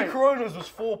 by the way, Coronas was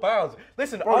 £4.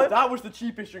 Listen, bro, that was the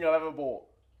cheapest drink I've ever bought.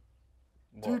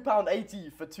 What?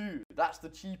 £2.80 for 2. That's the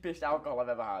cheapest alcohol I've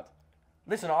ever had.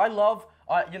 Listen,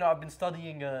 I've been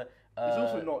studying. It's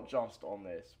also not just on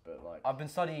this, but like. I've been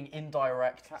studying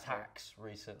indirect tax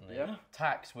recently. Yeah.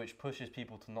 Tax which pushes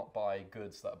people to not buy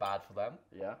goods that are bad for them.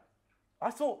 Yeah.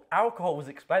 I thought alcohol was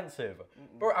expensive.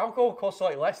 Bro, alcohol costs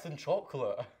like less than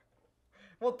chocolate.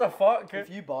 What the fuck? If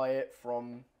you buy it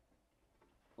from,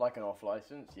 like, an off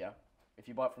license, yeah. If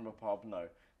you buy it from a pub, no.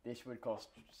 This would cost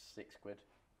 6 quid.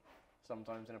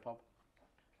 Sometimes in a pub.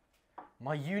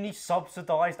 My uni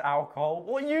subsidised alcohol?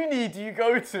 What uni do you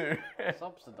go to?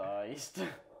 Subsidised.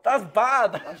 That's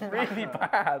bad. That's really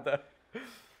bad.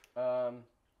 I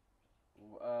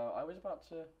was about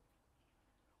to...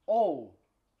 Oh!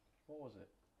 What was it?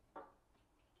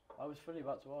 I was fully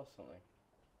about to ask something.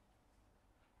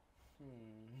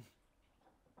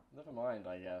 Never mind,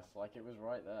 I guess. Like, it was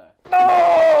right there.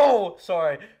 No!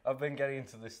 Sorry, I've been getting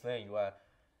into this thing where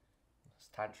it's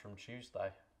Tantrum Tuesday.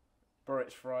 Bro,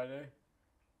 it's Friday.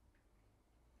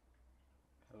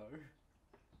 Hello?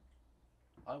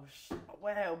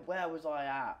 Where was I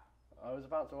at? I was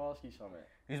about to ask you something.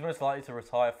 Who's most likely to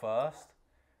retire first?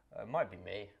 It might be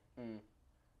me.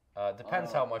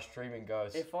 Depends how my streaming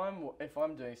goes. If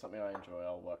I'm doing something I enjoy,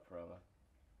 I'll work forever.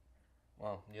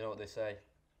 Well, you know what they say.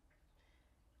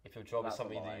 If your job is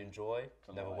something that you enjoy,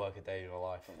 never work a day in your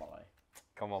life. It's a lie.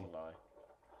 Come on. It's a lie.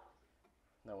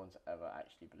 No one's ever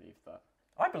actually believed that.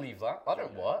 I believe that. I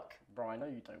don't work. Bro, I know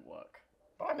you don't work.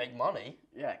 But I make money.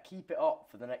 Yeah, keep it up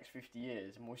for the next 50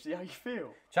 years and we'll see how you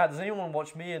feel. Chad, does anyone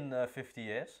watch me in 50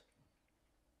 years?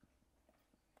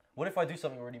 What if I do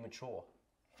something really mature?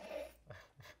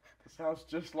 Sounds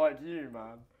just like you,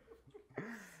 man.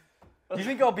 Do you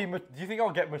think I'll be? Do you think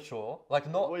I'll get mature? Like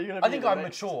not. What are you gonna I be think the I'm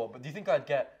next- mature, but do you think I'd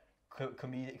get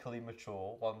comedically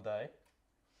mature one day?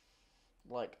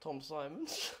 Like Tom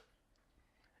Simons.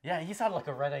 Yeah, he's had like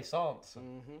a renaissance.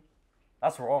 Mm-hmm.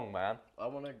 That's wrong, man. I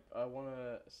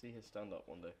wanna see his stand up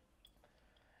one day.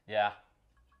 Yeah.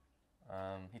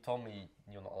 He told me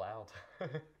you're not allowed.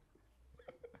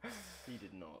 He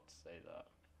did not say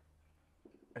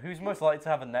that. Who's most likely to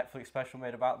have a Netflix special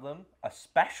made about them? A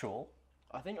special?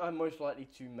 I think I'm most likely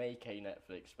to make a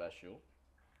Netflix special.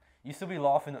 You still be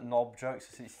laughing at knob jokes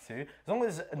at 62? As long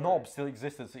as knob still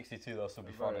exists at 62, they'll still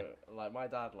be funny. Bro, like my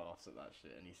dad laughs at that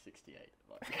shit and he's 68.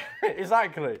 Like,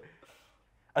 Exactly.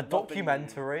 A Nothing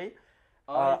documentary.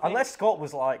 I think- Unless Scott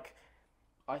was like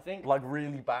I think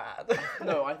really bad.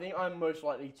 no, I think I'm most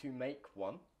likely to make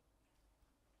one,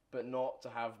 but not to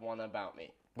have one about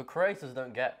me. But creators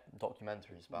don't get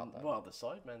documentaries about them. Well, the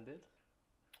Sidemen did.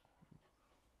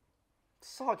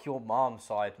 Suck your mom,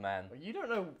 side man. Well, you don't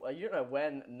know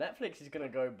when Netflix is gonna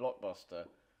go blockbuster.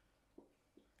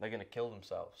 They're gonna kill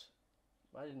themselves.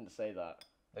 I didn't say that.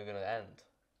 They're gonna end.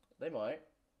 They might.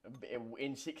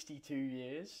 In 62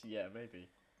 years, yeah, maybe.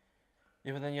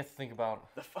 Yeah, but then you have to think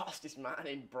about. The fastest man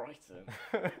in Brighton.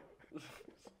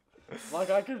 Like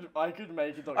I could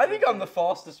make a documentary. I think I'm the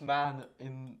fastest man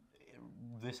in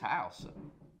this house.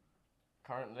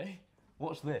 currently.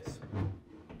 Watch this.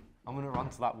 I'm gonna run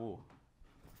to that wall.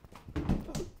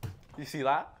 You see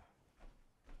that?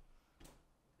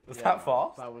 Was Yeah, that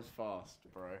fast? That was fast,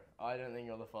 bro. I don't think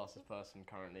you're the fastest person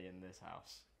currently in this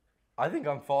house. I think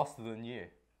I'm faster than you.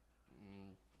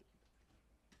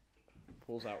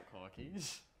 Pulls out car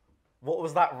keys. What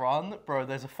was that run? Bro,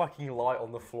 there's a fucking light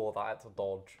on the floor that I had to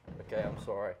dodge. Okay, I'm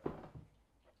sorry.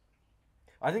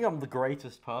 I think I'm the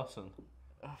greatest person.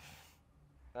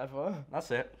 Ever?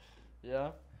 That's it.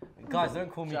 Yeah. Guys,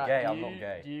 don't call me Jack, gay, do I'm you- not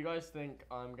gay. Do you guys think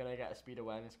I'm gonna get a speed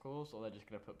awareness course, or they're just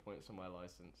gonna put points on my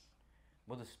license?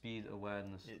 What is speed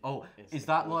awareness? It- Oh, It's is the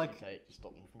that course like... you take to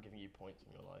stop them from giving you points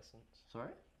on your license? Sorry?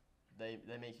 They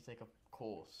make you take a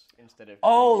course instead of.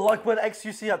 Oh, giving you like when points.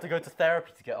 XUC had to go to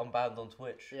therapy to get unbanned on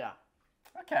Twitch. Yeah.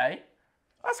 Okay.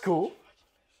 That's cool.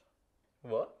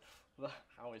 What?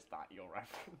 How is that your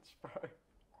reference, bro?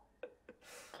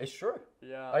 It's true.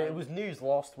 Yeah. It was news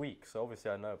last week, so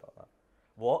obviously I know about that.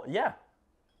 What? Yeah.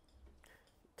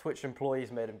 Twitch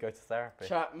employees made him go to therapy.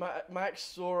 Chat, Max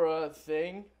saw a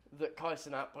thing that Kai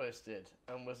Cenat posted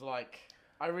and was like,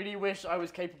 I really wish I was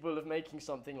capable of making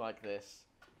something like this.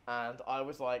 And I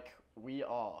was like, we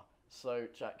are. So,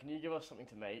 chat, can you give us something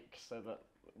to make so that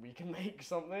we can make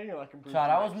something and I can prove Chad,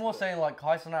 to I was Max more that- saying like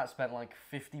Kai Cenat spent like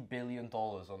 $50 billion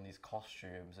on these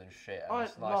costumes and shit. And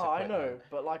this nice I equipment. know,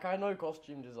 but like I know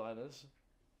costume designers.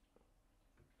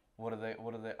 What are they?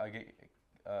 I get.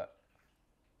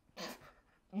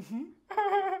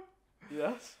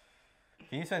 Yes.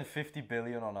 Can you spend $50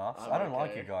 billion on us? I'm I don't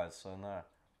like okay. you guys, so no.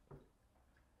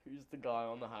 Who's the guy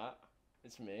on the hat?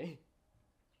 It's me.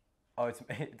 Oh,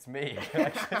 it's me.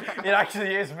 It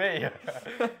actually is me.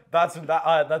 That's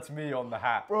me on the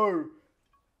hat. Bro,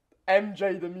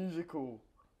 MJ the musical.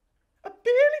 A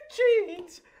Billy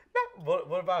Jeans. No,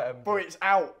 what about him? Bro, it's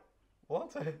out.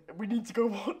 What? We need to go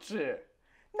watch it.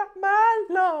 Not my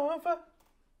lover.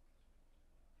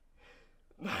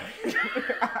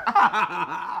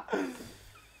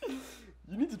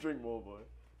 You need to drink more,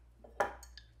 boy.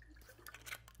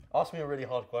 Ask me a really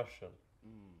hard question.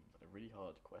 A really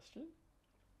hard question.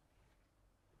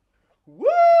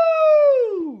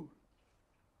 Woo!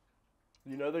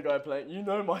 You know the guy playing. You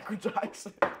know Michael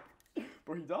Jackson.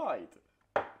 Bro, he died.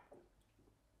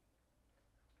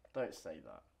 Don't say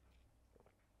that.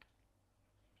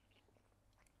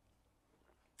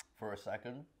 For a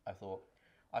second, I thought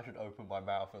I should open my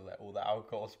mouth and let all the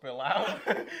alcohol spill out.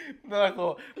 Then I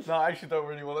thought, no, I actually don't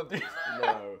really want to do that.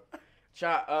 No.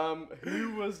 Chat.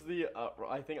 Who was the?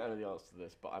 I think I know the answer to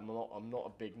this, but I'm not a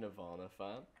big Nirvana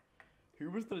fan. Who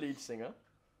was the lead singer?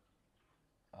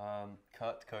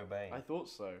 Kurt Cobain. I thought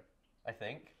so. I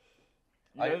think.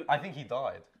 You know, I think he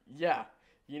died. yeah.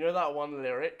 You know that one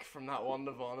lyric from that one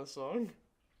Nirvana song?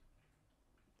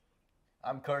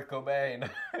 I'm Kurt Cobain.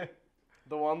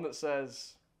 The one that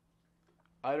says,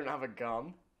 "I don't have a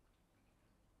gun,"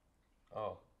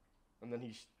 Oh, and then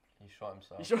he shot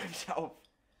himself. shot himself.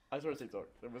 I saw a TikTok.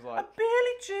 It was like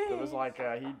Billy Jean. it was like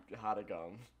he had a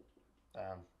gun.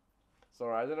 Damn.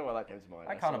 Sorry, I don't know why that came to mind.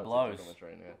 That I saw kinda a TikTok blows. on the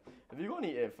train here. Have you got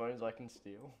any earphones I can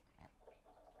steal?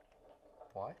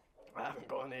 Why? I haven't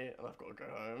got any, and I've got to go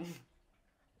home.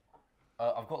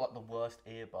 I've got like the worst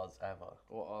earbuds ever.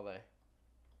 What are they?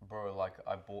 Bro, like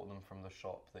I bought them from the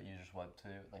shop that you just went to.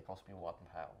 They cost me £1.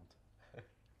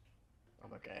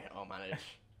 I'm okay. I'll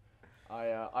manage.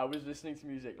 I was listening to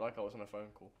music like I was on a phone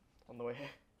call on the way here.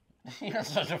 You're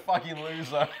such a fucking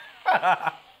loser.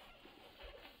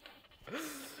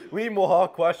 We need more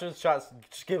hard questions, chats.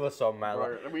 Just give us some, man.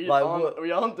 Bro, like,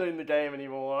 we aren't doing the game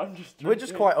anymore. we're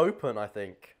just quite open, I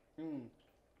think.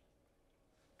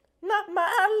 Not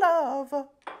my love.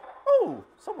 Oh,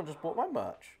 someone just bought my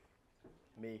merch.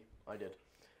 Me, I did.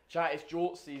 Chat, it's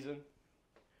jorts season.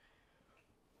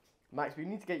 Max, we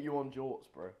need to get you on jorts,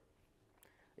 bro.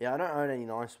 Yeah, I don't own any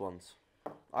nice ones.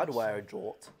 I'd wear a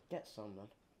jort. Get some, man.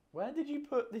 Where did you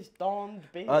put this darned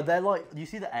beer? They're like, you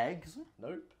see the eggs?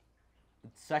 Nope.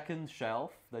 Second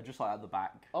shelf. They're just like at the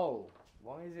back. Oh,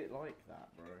 why is it like that,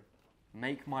 bro?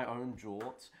 Make my own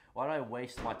jorts. Why do I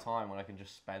waste my time when I can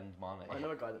just spend money? I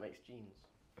know a guy that makes jeans.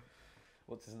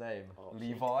 What's his name? Archie.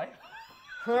 Levi?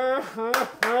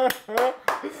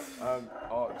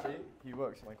 Archie, he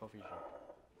works in my coffee shop.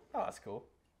 Oh, that's cool.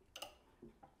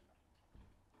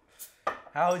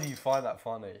 How do you find that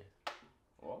funny?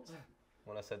 What?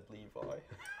 When I said Levi.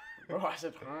 Bro, I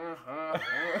said,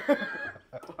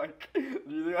 like, do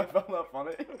you think I found that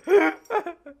funny?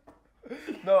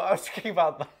 No, I was talking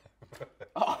about that.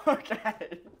 Oh,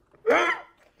 okay.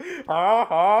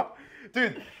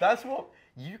 Dude, that's what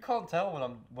you can't tell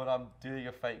when I'm doing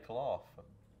a fake laugh.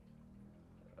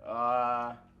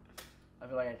 I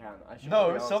feel like I can. I should No,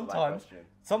 probably answer that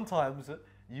sometimes question.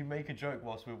 you make a joke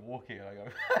whilst we're walking, and I go,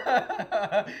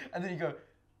 and then you go,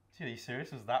 "Dude, are you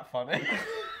serious? Was that funny?"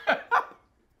 Yeah,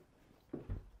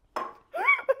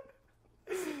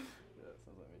 that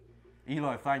sounds like me.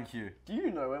 Elo, thank you. Do you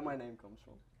know where my name comes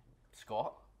from?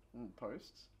 Scott?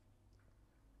 Posts.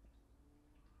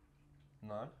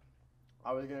 No.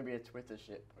 I was gonna be a Twitter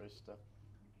shit poster.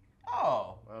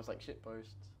 Oh, I was like shit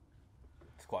posts.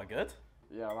 it's quite good.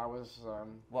 Yeah, that was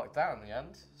Worked out in the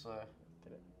end, so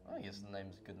Did it? I guess the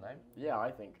name's a good name. Yeah,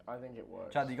 I think it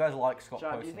works. Chad, do you guys like Scott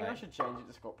Chad, Post? do you think name? I should change it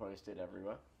to Scott Posted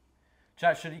everywhere?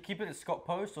 Chad, should you keep it at Scott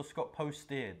Post or Scott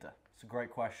Posted? It's a great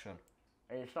question.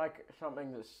 It's like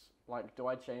something that's like, do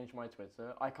I change my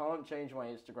Twitter? I can't change my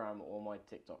Instagram or my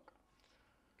TikTok,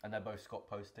 And they're both Scott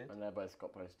Posted. and they're both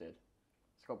Scott Posted.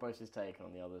 Scott Post is taken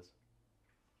on the others.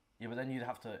 Yeah, but then you'd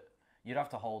have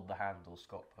to hold the handle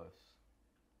Scott Post.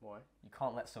 Why? You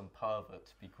can't let some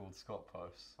pervert be called Scott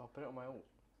Post. I'll put it on my alt.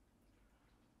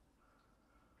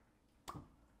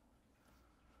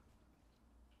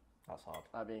 That's hard.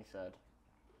 That being said,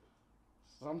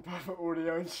 some pervert already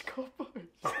owns Scott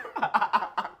Post.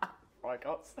 I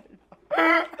can't say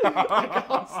that. I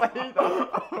can't say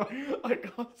that. I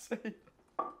can't say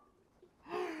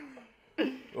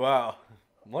that. Wow.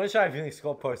 What is if you think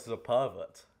Scott Post is a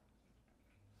pervert?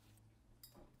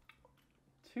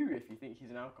 2 if you think he's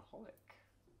an alcoholic.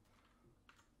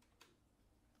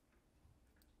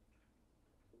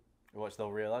 Watch,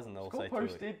 they'll realise and they'll Scott say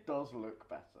Posted does look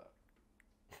better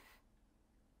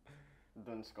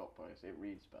than Scott Post. It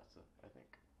reads better, I think.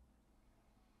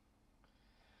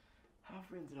 How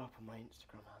have we ended up on my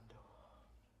Instagram handle?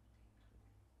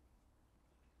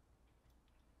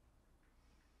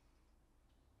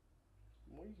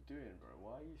 What are you doing, bro?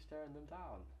 Why are you staring them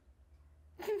down?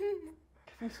 Can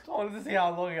you I stop? wanted to see how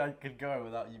long I could go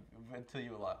without you until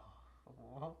you were like,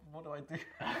 what do I do?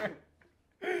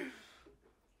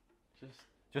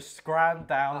 Just scram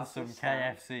down That's some a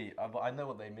sound. KFC. But I know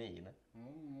what they mean.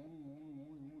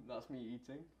 That's me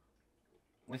eating.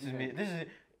 This do is you me. think? This is.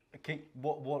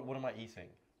 What am I eating?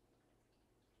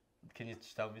 Can you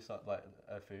just tell me something like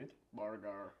food?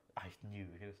 Burger. I knew you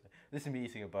were gonna say. This is me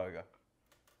eating a burger.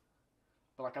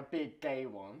 But like a big gay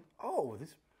one. Oh,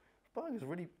 this burger's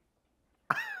really.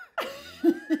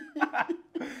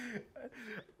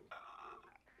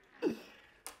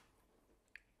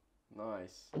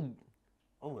 Nice.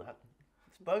 Oh,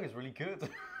 this burger's really good. Do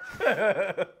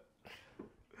I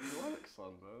look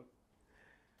sunburned?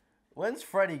 When's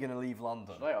Freddie gonna leave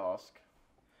London? Should I ask?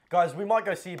 Guys, we might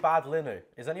go see Bad Linu.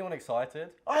 Is anyone excited?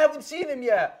 I haven't seen him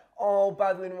yet. Oh,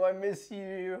 Bad Linu, I miss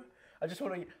you. I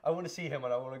want to see him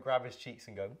and I want to grab his cheeks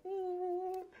and go.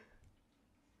 Mm.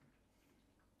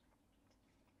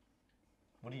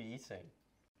 What are you eating?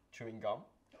 Chewing gum?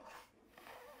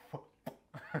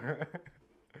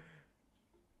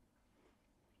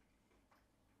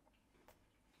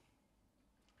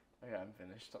 Okay, I'm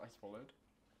finished. I swallowed.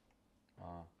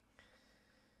 Ah.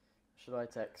 Should I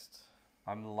text?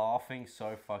 I'm laughing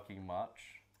so fucking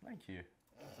much. Thank you.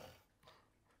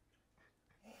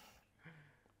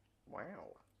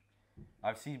 Wow.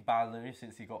 I've seen Bad Linu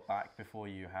since he got back before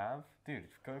you have. Dude,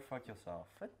 go fuck yourself.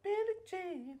 And Billie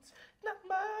Jean's not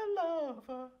my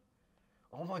lover.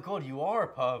 Oh my god, you are a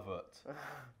pervert.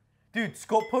 Dude,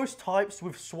 Scottposts types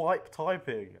with swipe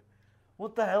typing.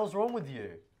 What the hell's wrong with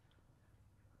you?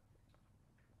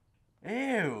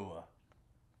 Ew.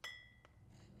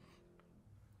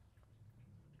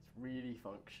 It's really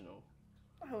functional.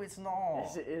 No, it's not.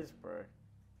 Yes, it is, bro.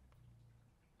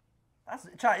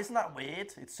 Chat, isn't that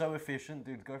weird? It's so efficient.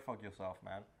 Dude, go fuck yourself,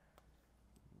 man.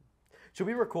 Should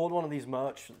we record one of these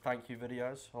merch thank you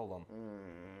videos? Hold on.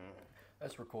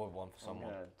 Let's record one for someone.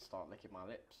 I'm gonna start licking my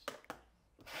lips.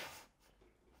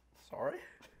 Sorry?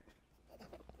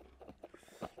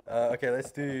 Okay,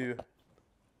 let's do...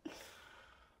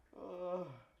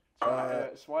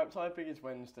 Swipe typing is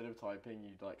when instead of typing,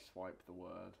 you like swipe the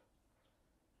word.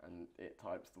 And it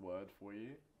types the word for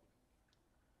you.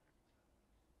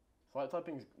 Swipe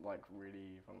typing is like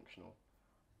really functional.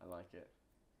 I like it.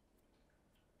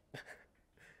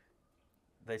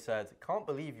 They said, can't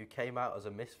believe you came out as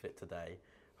a misfit today.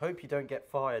 Hope you don't get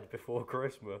fired before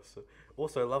Christmas.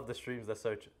 Also, love the streams, they're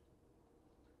so...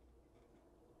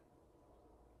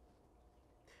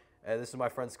 This is my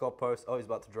friend Scottposts. Oh, he's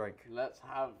about to drink. Let's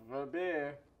have a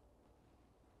beer.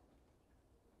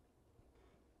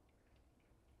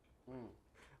 I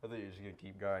thought you were just going to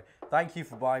keep going. Thank you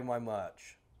for buying my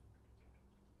merch.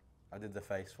 I did the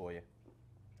face for you.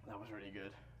 That was really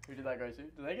good. Who did that go to?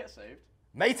 Did they get saved?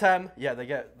 Maytem! Yeah, they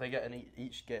get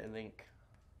each get a link.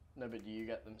 No, but do you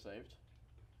get them saved?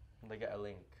 They get a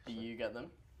link. Do you get them?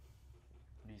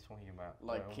 What are you talking about?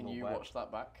 Like, On can the you web? watch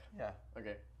that back? Yeah.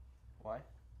 Okay. Why?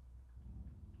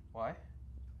 Why?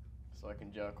 So I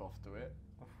can jerk off to it.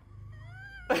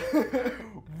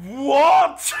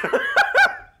 What?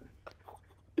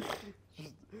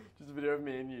 Just a video of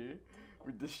me and you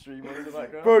with the stream on in the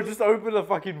background. Bro, just open a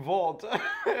fucking VOD.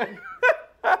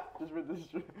 Just with the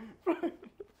stream.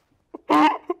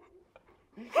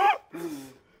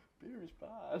 Beer is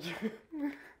bad.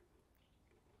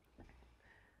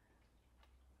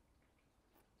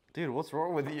 Dude, what's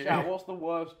wrong with you? Chat, what's the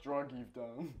worst drug you've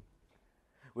done?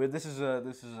 Well, this is a,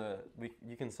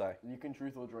 you can say. You can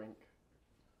truth or drink.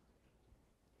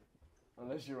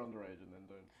 Unless you're underage and then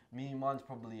don't. Me, mine's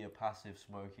probably a passive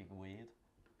smoking weed.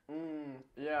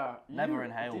 Yeah. Never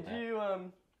inhaled Did it. you,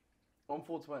 on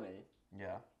 420,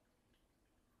 Yeah.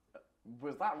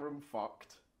 was that room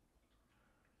fucked?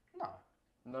 No.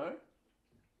 No?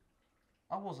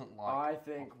 I wasn't like. I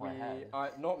think off my head.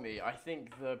 not me, I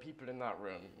think the people in that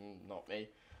room, not me,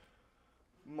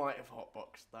 might have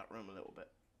hotboxed that room a little bit.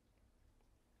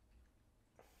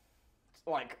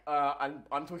 Like, I'm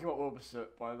talking about Wilbur,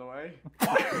 by the way.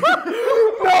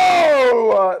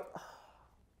 No!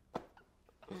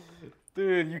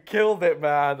 Dude, you killed it,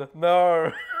 man.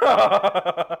 No.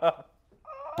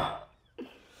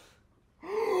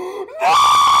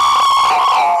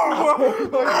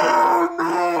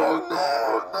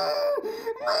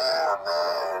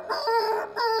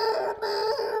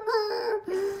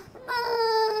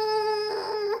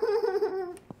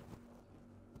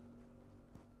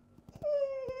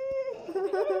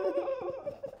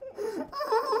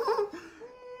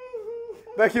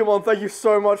 Beckymon, thank you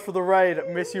so much for the raid.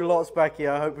 Miss you lots, Becky.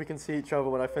 I hope we can see each other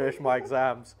when I finish my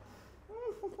exams.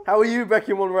 How are you,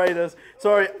 Beckymon Raiders?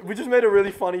 Sorry, we just made a really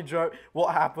funny joke.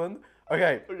 What happened?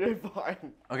 Okay. Okay,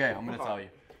 fine. Okay, I'm going to tell you.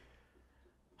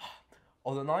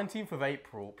 On the 19th of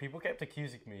April, people kept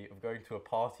accusing me of going to a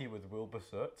party with Wilbur,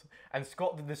 and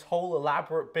Scott did this whole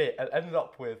elaborate bit and ended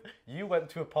up with, you went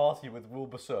to a party with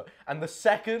Wilbur. And the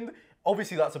second,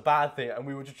 obviously that's a bad thing, and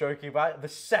we were just joking about it, the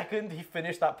second he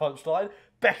finished that punchline,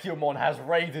 Beckymon has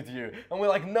raided you. And we're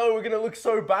like, no, we're going to look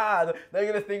so bad. They're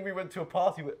going to think we went to a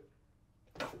party with...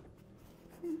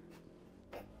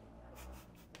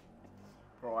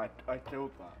 Bro, I killed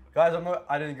that. Guys,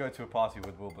 I didn't go to a party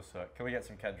with Wilbur. Can we get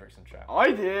some Kendricks in chat?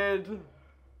 I did.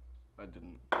 I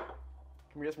didn't. Can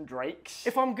we get some Drakes?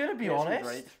 If I'm gonna be Can we get honest,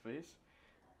 some Drakes, please.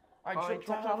 I dropped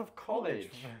out of college.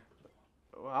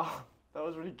 Wow. That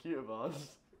was really cute of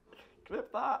us.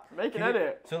 Clip that. Make an Can you-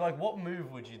 edit. So, like, what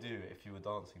move would you do if you were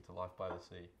dancing to Life by the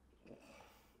Sea?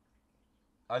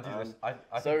 I do this. I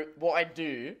So think, what I'd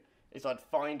do is I'd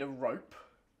find a rope.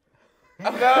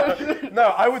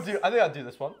 no, I would do. I think I'd do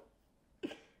this one.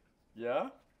 Yeah?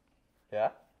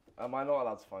 Yeah. Am I not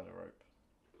allowed to find a rope?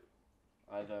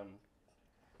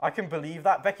 I can believe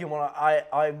that. Becky,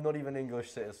 I'm not even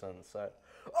English citizen, so.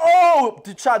 Oh!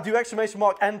 Chat, do exclamation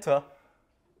mark enter.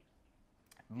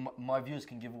 My viewers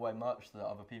can give away merch to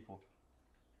other people.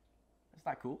 Is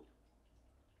that cool?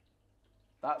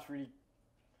 That's really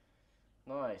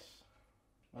nice.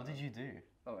 What did you do?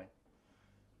 Nothing.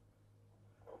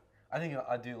 I think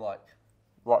I do like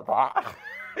that.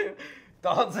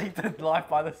 Dancing to Life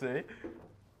by the Sea.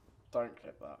 Don't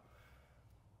clip that.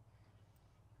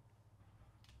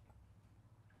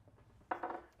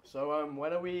 So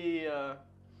when are we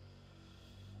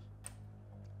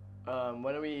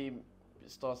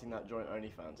starting that joint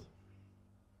OnlyFans?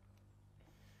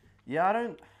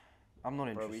 Yeah, I'm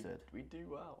not Bro, interested. we do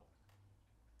well.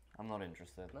 I'm not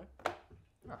interested. No?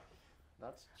 No.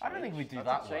 That's I don't think we do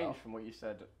That's that a change well. from what you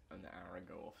said an hour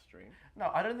ago off stream. No,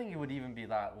 I don't think it would even be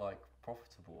that like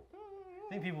profitable. I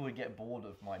think people would get bored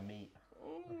of my meat.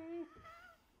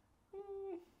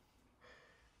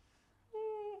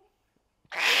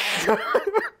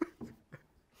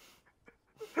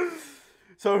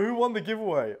 So who won the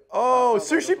giveaway? Oh,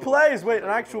 Sushi Plays. Wait, an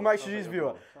actual MaxGGs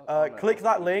viewer. Click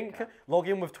that link, log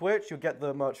in with Twitch, you'll get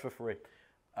the merch for free.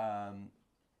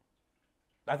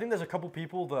 I think there's a couple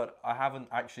people that I haven't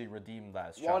actually redeemed that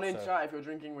as chat. One in chat if you're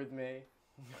drinking with me.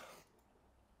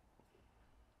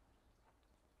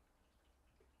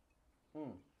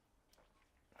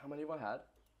 How many have I had?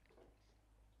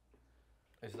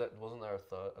 Wasn't there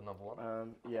another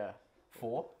one? Yeah.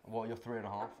 4? Well, you're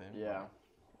 3.5 in. Yeah.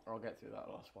 I'll get through that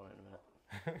last one in a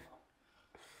minute.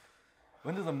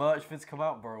 When do the merch vids come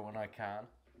out, bro? When I can.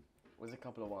 There's a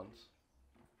couple of ones.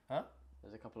 Huh?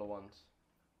 There's a couple of ones.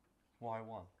 Why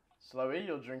one? Slowy,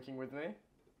 you're drinking with me?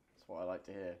 That's what I like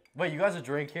to hear. Wait, you guys are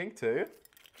drinking too?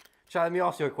 Chat, let me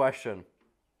ask you a question.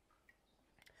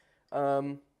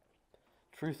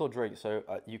 Truth or drink? So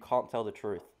you can't tell the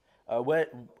truth. How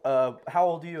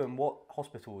old are you and what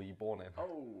hospital were you born in?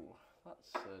 Oh,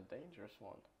 that's a dangerous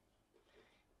one.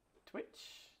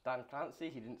 Twitch, Dan Clancy,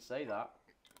 he didn't say that.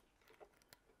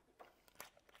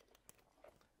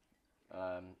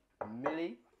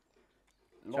 Millie.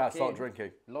 Chat, start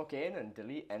drinking. Log in and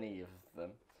delete any of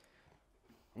them.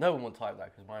 No one will type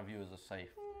that because my viewers are safe.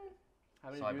 How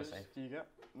many Cyber viewers safe. do you get?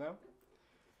 No?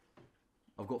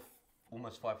 I've got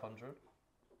almost 500.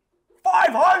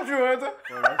 500?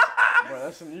 Bro,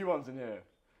 there's some new ones in here.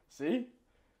 See?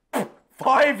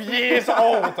 5 years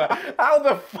old. How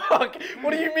the fuck?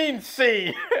 What do you mean,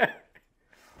 see?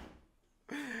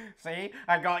 See?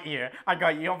 I got you.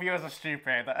 Your viewers are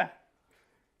stupid.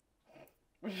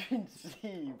 What do you mean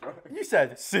see, bro? You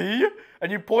said, see?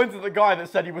 And you pointed at the guy that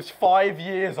said he was 5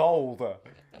 years old.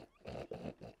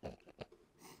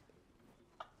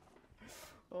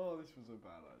 Oh, this was a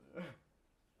bad idea.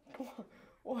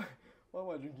 Why am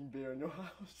I drinking beer in your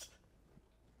house?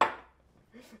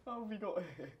 How have we got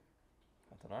here?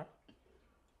 I don't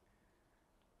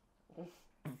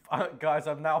know. Guys,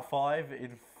 I'm now 5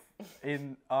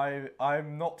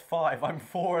 I'm not 5, I'm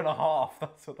 4.5.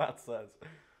 That's what that says.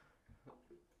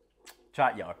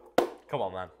 Chat, yo. Come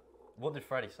on, man. What did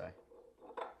Freddie say?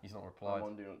 He's not replied. I'm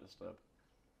on Do Not Disturb.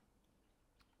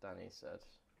 Danny said.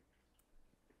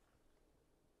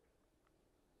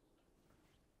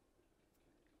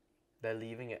 They're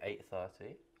leaving at 8:30.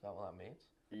 Is that what that means?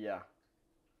 Yeah.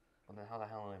 Well, then how the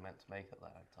hell are they meant to make it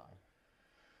that time?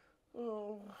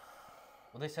 Oh.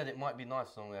 Well, they said it might be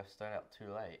nice as long as they're staying up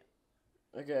too late.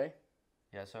 Okay.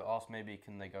 Yeah, so ask maybe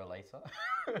can they go later?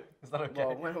 Is that okay?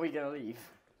 Well, when are we going to leave?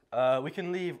 We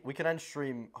can leave. We can end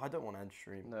stream. I don't want to end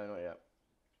stream. No, not yet.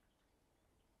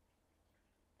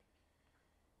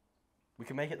 We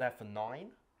can make it there for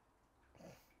 9.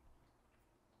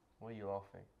 Why are you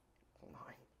laughing?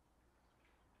 9.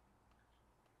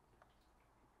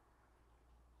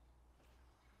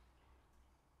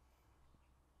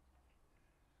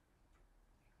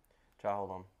 Chat,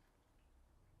 hold on.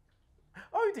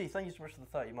 Odie, thank you so much for the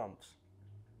 30 months.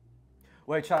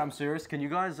 Wait, chat, I'm serious. Can you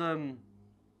guys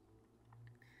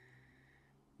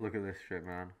look at this shit,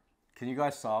 man. Can you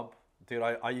guys sub? Dude,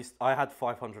 I had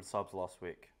 500 subs last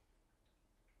week.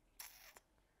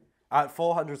 At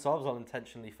 400 subs, I'll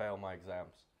intentionally fail my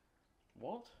exams.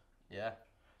 What? Yeah.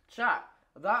 Chat,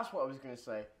 that's what I was going to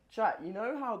say. Chat, you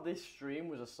know how this stream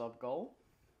was a sub goal?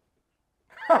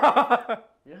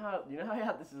 You know how he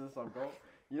had this as a sub goal.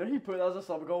 You know he put that as a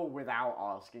sub goal without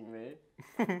asking me.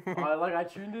 I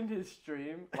tuned in his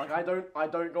stream. Like I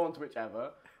don't go on Twitch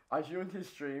ever. I tuned his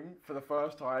stream for the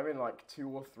first time in like 2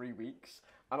 or 3 weeks,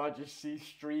 and I just see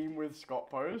stream with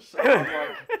Scottposts. And I'm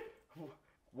like,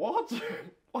 what?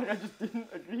 Like I just didn't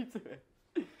agree to it.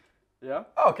 Yeah.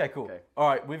 Oh, okay, cool. Okay. All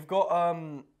right, we've got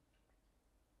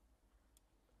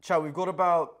Chad, we've got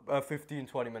about 15,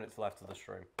 20 minutes left of the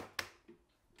stream.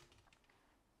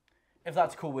 If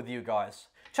that's cool with you guys.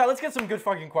 Chad, let's get some good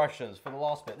fucking questions for the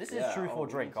last bit. This is truth or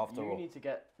drink, after all. You need to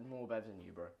get more bevs in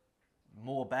you, bro.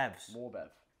 More bevs. More bev.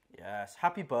 Yes.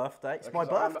 Happy birthday. It's my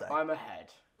Because birthday. I'm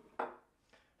ahead.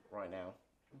 Right now.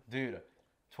 Dude,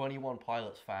 21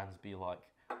 Pilots fans be like,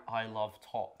 I love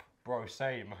top. Bro,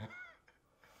 same.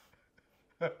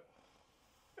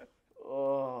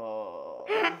 Oh.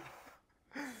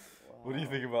 What do you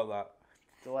think about that?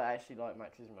 Do I actually like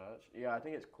Max's merch? Yeah, I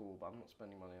think it's cool, but I'm not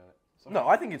spending money on it. Sorry. No,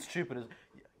 I think it's stupid as...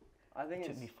 I think It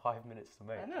took it's... me 5 minutes to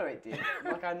make. I know it did.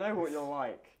 Like, I know what you're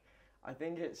like. I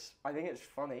think it's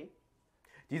funny.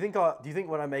 Do you think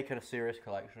when I make it a serious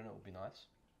collection, it will be nice?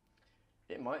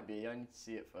 It might be. I need to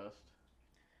see it first.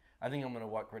 I think I'm going to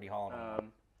work really hard on it.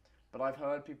 But I've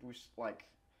heard people, like...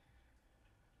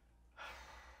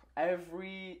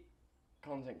 Every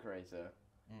content creator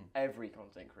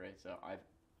I've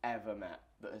ever met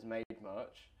that has made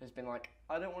merch has been like,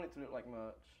 I don't want it to look like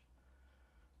merch.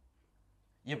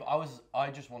 Yeah, but I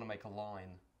just want to make a line.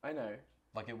 I know.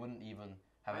 Like, it wouldn't even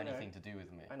have I know. anything to do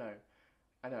with me. I know.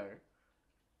 I know.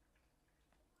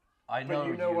 I know But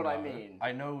you know what I mean.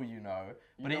 I know you know.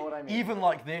 You But know what I mean. even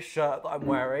like this shirt that I'm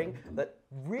wearing, that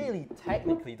really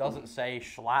technically doesn't say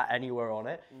Schlatt anywhere on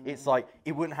it, it's like,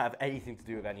 it wouldn't have anything to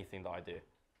do with anything that I do.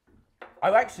 I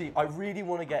really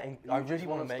want to get in. I really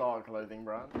want to make. Start a clothing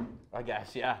brand. I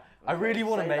guess, yeah. I really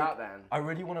want to say make. that then. I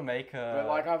really want to make a. But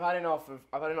like, I've had enough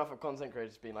of content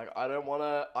creators being like, I don't want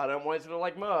it to look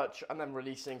like merch, and then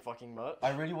releasing fucking merch.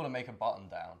 I really want to make a button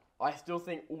down. I still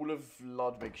think all of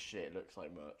Ludwig's shit looks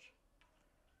like merch.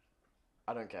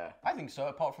 I don't care. I think so.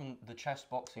 Apart from the chest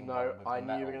boxing. one No, with I the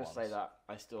knew you were metal gonna say ones. that.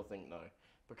 I still think no,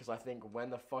 because I think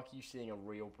when the fuck are you seeing a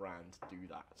real brand do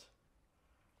that?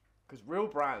 Because real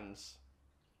brands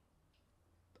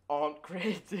aren't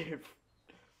creative.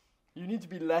 You need to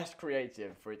be less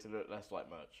creative for it to look less like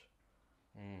merch.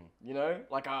 You know,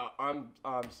 like I'm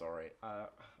sorry. I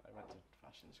went to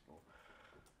fashion school.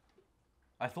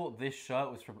 I thought this shirt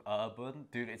was from Urban,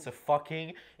 dude. It's a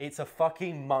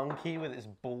fucking monkey with its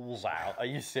balls out. Are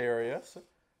you serious?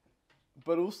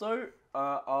 But also,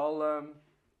 I'll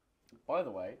by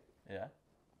the way, Yeah.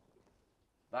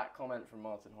 that comment from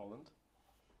Martin Holland,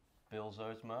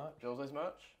 Bilzo's merch. Jos's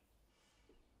merch.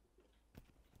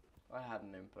 I had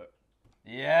an input.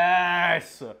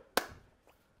 Yes.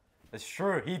 It's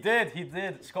true. He did.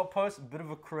 Scottposts, a bit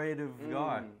of a creative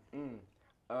guy.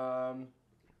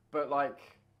 But like,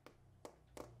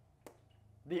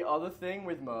 the other thing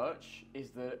with merch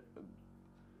is that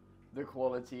the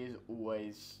quality is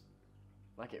always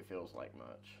like it feels like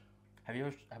merch. Have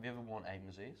you ever worn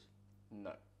MaxGGs?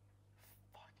 No.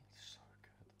 Fucking so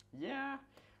good. Yeah,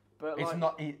 but It's like,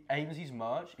 not. MaxGGs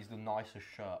merch is the nicest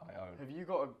shirt I own. have you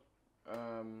got a?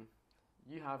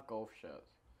 You have golf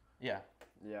shirts. Yeah,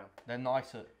 Yeah. they're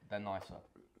nicer. They're nicer.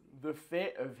 The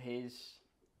fit of his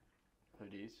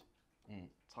hoodies,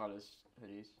 Tyler's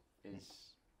hoodies,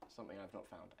 is something I've not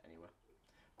found anywhere,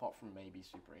 apart from maybe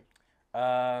Supreme.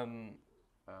 And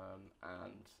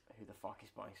who the fuck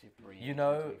is buying Supreme? You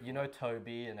know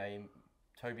Toby and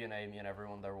Amy and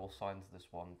everyone. They're all signed to this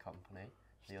one company.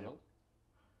 Still?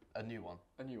 A new one.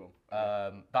 A new one.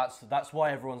 Okay. That's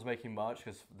why everyone's making merch,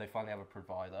 because they finally have a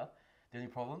provider. The only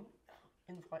problem,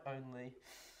 invite only,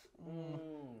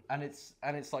 and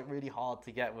it's like really hard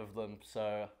to get with them.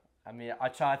 So I mean, I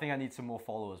think I need some more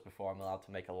followers before I'm allowed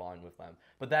to make a line with them.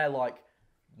 But they're like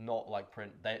not like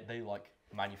print. They like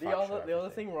manufacture. The other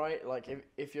thing, right? Like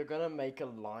if you're gonna make a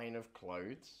line of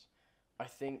clothes, I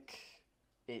think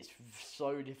it's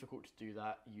so difficult to do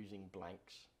that using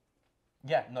blanks.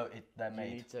 Yeah, no, they're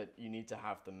made. You need to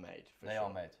have them made. They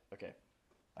are made. Okay.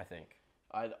 I think.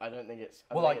 I don't think it's.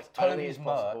 Well, like Toby's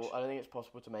merch. I don't think it's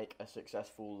possible to make a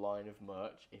successful line of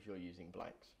merch if you're using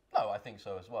blanks. No, I think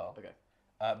so as well. Okay.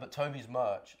 But Toby's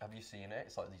merch, have you seen it?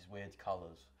 It's like these weird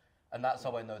colours. And that's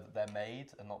how I know that they're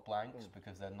made and not blanks,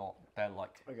 because they're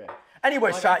like... Okay.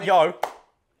 Anyway, Like, chat, yo!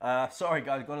 Sorry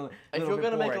guys, got a little If you're bit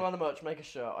going to make a boring. line of merch, make a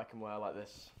shirt I can wear like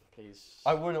this, please.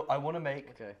 I want to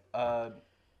make... Okay.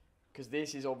 Because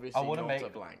this is obviously not a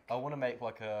blank. I want to make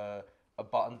like a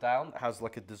button down that has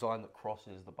like a design that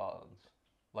crosses the buttons.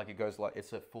 Like it goes like,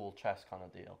 it's a full chest kind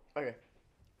of deal. Okay.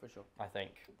 For sure. I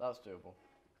think. That's doable.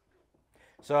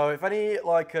 So if any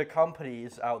like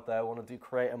companies out there want to do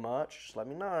creator merch, just let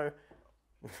me know.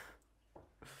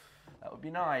 That would be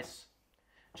nice.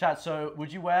 Chat. So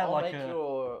would you wear I'll like make a?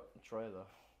 your trailer.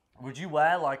 Would you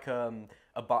wear like a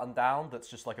button down that's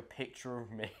just like a picture of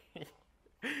me?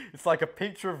 It's like a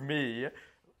picture of me,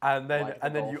 and then Like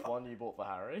and the then golf one you bought for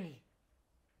Harry.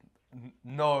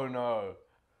 No.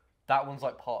 That one's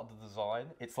like part of the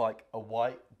design. It's like a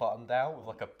white button down with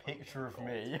like a picture of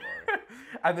me,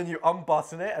 and then you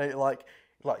unbutton it and it like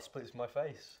splits my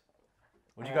face.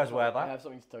 Would you guys wear I that? have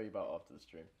something to tell you about after the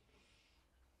stream.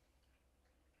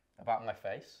 About my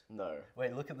face? No.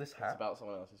 Wait, look at this hat. It's about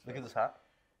someone else's face. Look at this hat.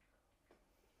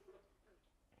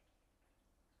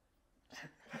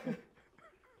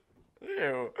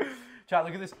 Ew. Chat,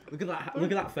 look at this. Look at that.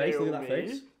 Look at that face. Look at that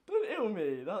face. Don't ill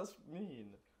me. That's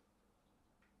mean.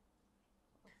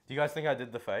 Do you guys think I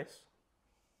did the face?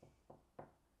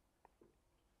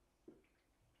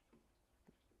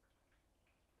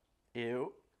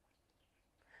 Ew.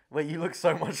 Wait, you look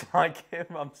so much like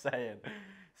him, I'm saying.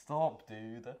 Stop,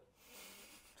 dude.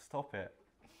 Stop it.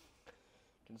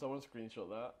 Can someone screenshot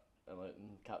that and like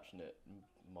caption it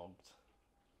mobbed?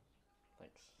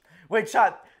 Thanks. Wait,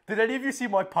 chat, did any of you see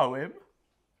my poem?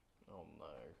 Oh no.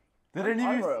 Did any of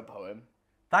I you... wrote a poem.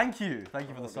 Thank you for the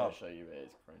I'm not sub. gonna show you, but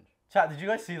it's cringe. Chat, did you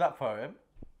guys see that poem?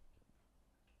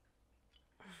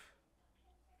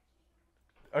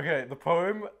 Okay, the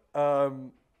poem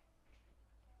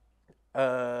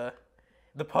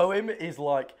is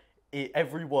like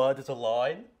every word is a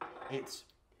line. It's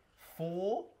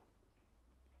for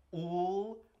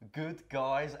all good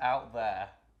guys out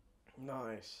there.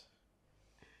 Nice.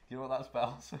 Do you know what that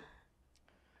spells?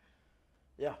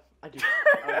 Yeah, I do. Do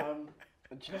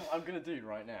you know what I'm gonna do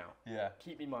right now? Yeah.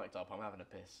 Keep me mic'd up. I'm having a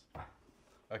piss.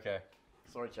 Okay.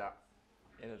 Sorry, chat.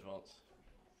 In advance.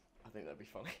 I think that'd be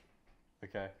funny.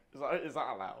 Okay. Is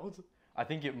that allowed? I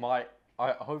think it might.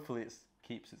 Hopefully it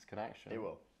keeps its connection. It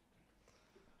will.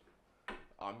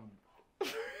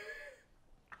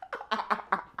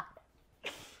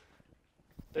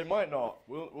 It might not.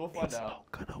 We'll find out. It's not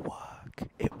gonna work.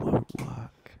 It won't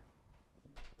work.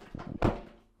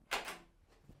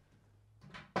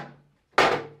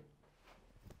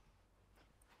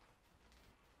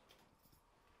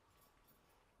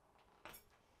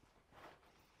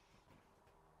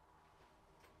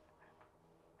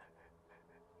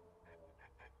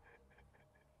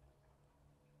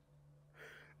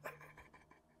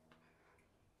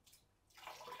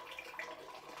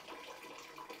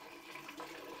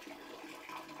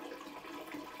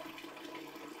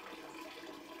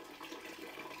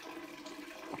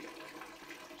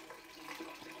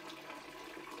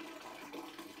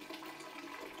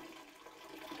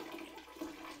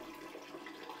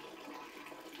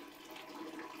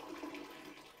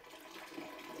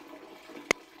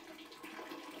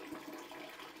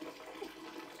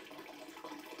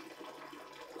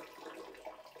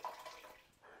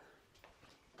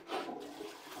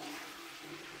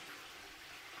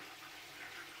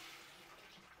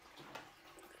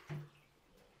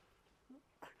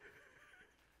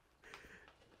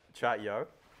 Chat, yo.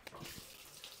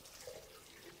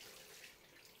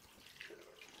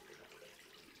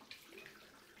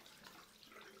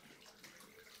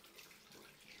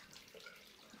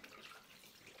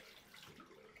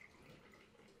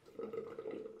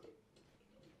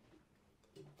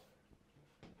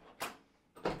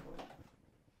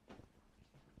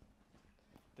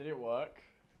 Did it work?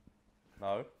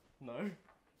 No. No?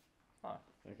 Oh.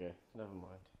 Okay, never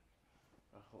mind.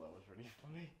 I thought that was really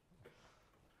funny.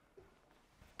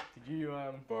 Did you,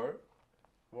 Bro,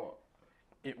 what?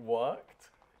 it worked,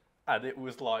 and it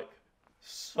was like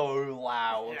so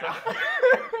loud. Yeah.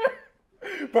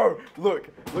 Bro, look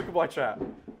at my chat.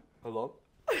 Hold on.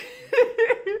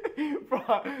 Bro,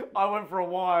 I went for a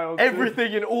while.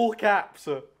 Everything in all caps.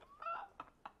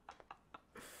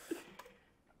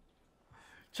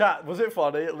 Chat, was it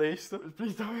funny at least?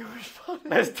 Please tell me it was funny.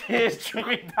 There's tears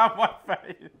trickling down my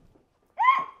face.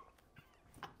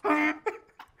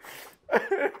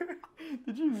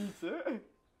 Did you mute it?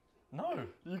 No.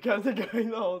 You kept it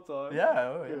going the whole time? Yeah,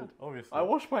 oh, yeah, Good. obviously. I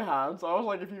washed my hands. I was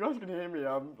like, if you guys can hear me,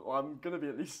 I'm gonna be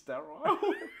at least sterile. I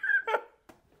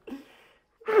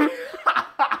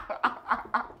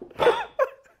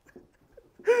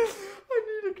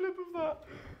need a clip of that.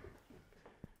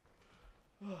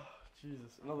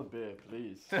 Jesus, another beer,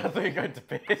 please. I thought you were going to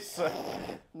piss.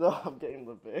 No, I'm getting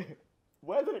the beer.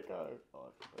 Where did it go?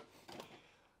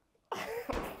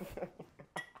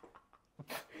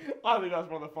 Oh, I think that's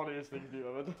one of the funniest things you've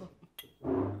ever done.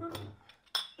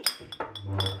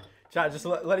 Chat, just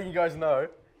letting you guys know,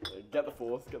 Get the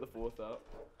fourth out.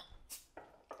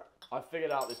 I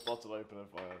figured out this bottle opener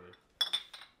finally.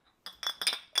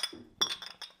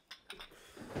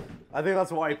 I think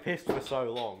that's why he pissed for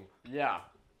so long. Yeah.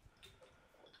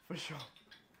 For sure.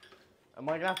 Am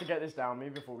I gonna have to get this down me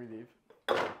before we leave?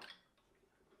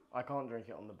 I can't drink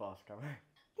it on the bus, can I?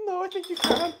 No, I think you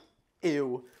can.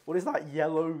 Ew. What is that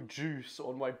yellow juice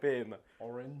on my bin?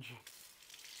 Orange.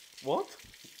 What?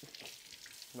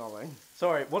 Nothing.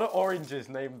 Sorry, what are oranges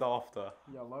named after?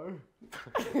 Yellow.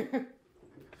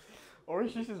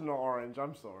 Orange juice is not orange,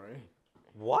 I'm sorry.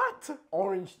 What?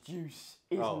 Orange juice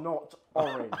is not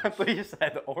orange. I thought you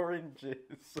said oranges.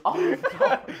 Oh,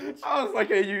 God. I was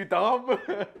like, are you dumb?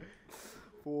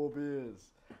 4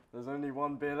 beers. There's only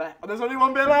 1 beer left. There's only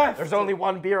 1 beer left! There's only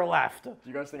 1 beer left. Do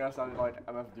you guys think I sounded like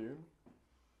MF Doom?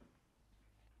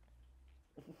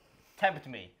 Tempt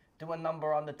me. Do a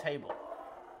number on the table.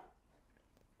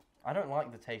 I don't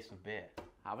like the taste of beer.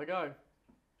 Have a go.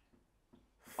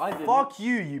 I didn't. Fuck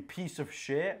you, you piece of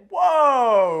shit.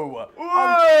 Whoa!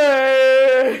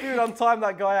 Dude, untime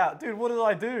that guy out. Dude, what did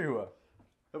I do?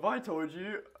 Have I told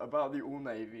you about the All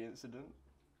Navy incident?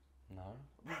 No.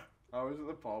 I was at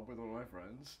the pub with one of my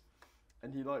friends,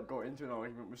 and he like got into an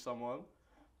argument with someone,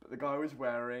 but the guy was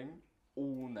wearing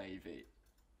all navy.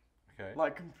 Okay.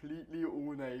 Like completely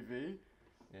all navy.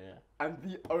 Yeah. And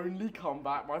the only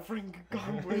comeback my friend could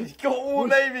come with. He's got all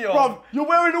navy on. Bruv, you're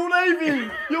wearing all navy!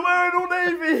 You're wearing all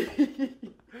navy!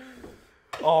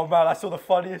 Oh man, I saw the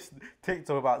funniest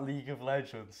TikTok about League of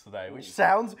Legends today, which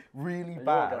sounds really You're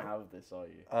bad. not gonna have this, are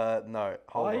you? No.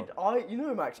 Hold on. You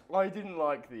know, Max, I didn't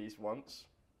like these once.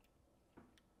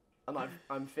 And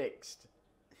I'm fixed.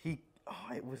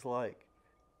 It was like,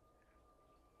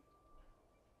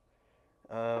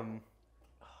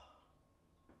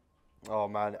 oh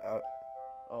man.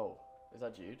 Oh, is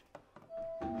that Jude?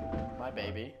 My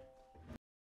baby.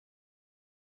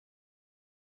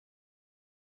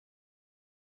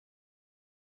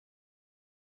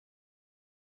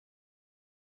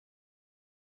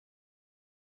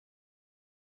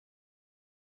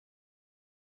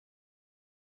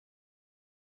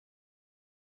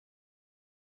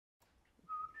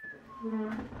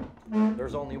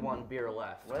 There's only 1 beer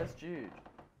left. Where's Jude?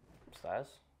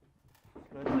 Upstairs?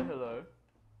 Can I say hello?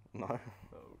 No,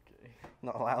 Okay.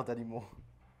 not allowed anymore.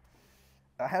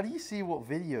 How do you see what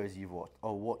videos you've watched?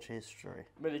 Oh, watch history.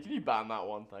 Millie, can you ban that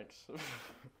one? Thanks.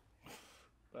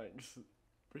 Thanks.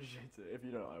 Appreciate it. If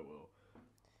you don't, I will.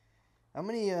 How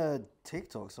many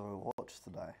TikToks have I watched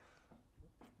today?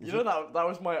 You know that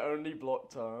was my only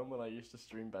block term when I used to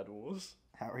stream Bed Wars.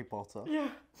 Harry Potter. Yeah.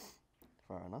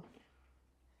 Fair enough.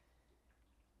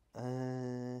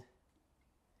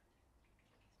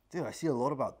 Dude, I see a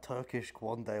lot about Turkish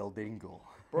Quandale Dingle.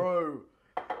 Bro,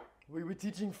 we were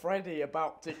teaching Freddie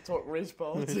about TikTok Riz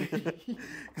Party.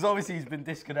 Because obviously he's been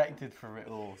disconnected from it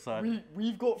all, so...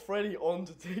 We've got Freddie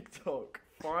onto TikTok,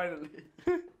 finally.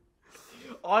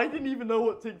 I didn't even know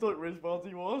what TikTok Riz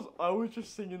Party was. I was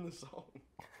just singing the song.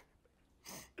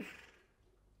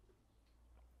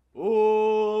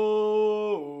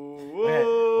 Okay,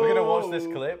 we're gonna watch this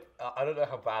clip. I don't know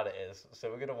how bad it is,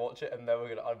 so we're gonna watch it and then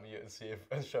we're gonna unmute and see if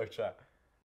and show chat.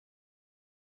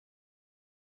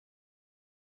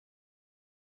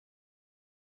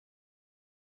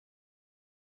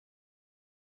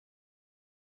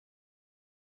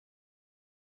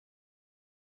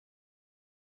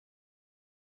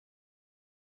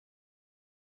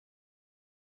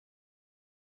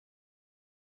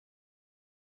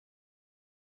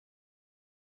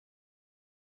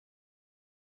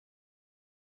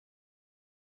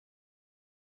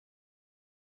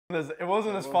 It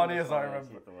wasn't as funny as I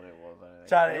remember.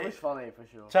 It was funny for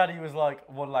sure. Chaddy was like,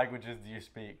 what languages do you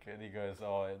speak? And he goes,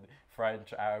 oh,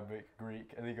 French, Arabic,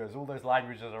 Greek. And he goes, all those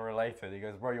languages are related. He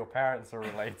goes, bro, your parents are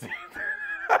related.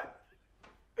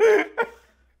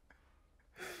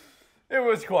 It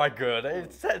was quite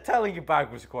good. Telling it back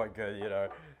was quite good, you know.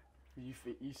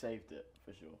 You saved it,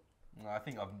 for sure. I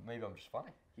think maybe I'm just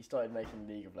funny. He started making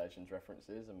League of Legends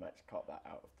references and Max cut that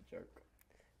out of the joke.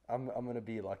 I'm going to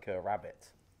be like a rabbit.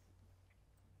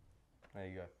 There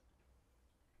you go.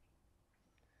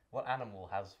 What animal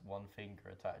has 1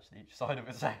 finger attached to each side of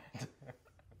its head?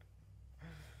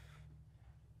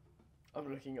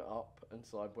 I'm looking up and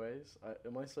sideways.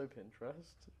 Am I so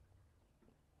Pinterest?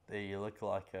 You look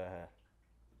like a...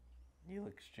 You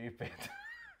look stupid.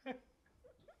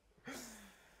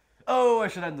 Oh, I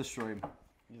should end the stream.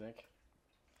 You think?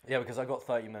 Yeah, because I got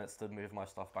 30 minutes to move my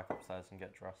stuff back upstairs and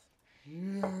get dressed.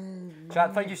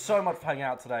 Chad, thank you so much for hanging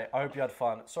out today. I hope you had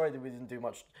fun. Sorry that we didn't do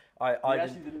much. We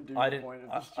actually didn't do the point of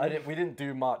the stream. We didn't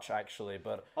do much actually,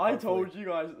 but I told you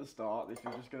guys at the start this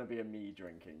was just gonna be a me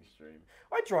drinking stream.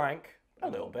 I drank a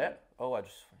little bit. Oh, I'm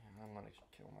gonna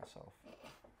kill myself.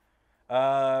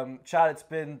 Chad, it's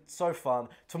been so fun.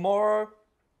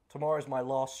 Tomorrow's my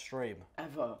last stream.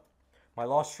 Ever. My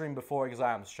last stream before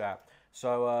exams, chat.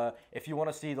 So if you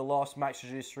want to see the last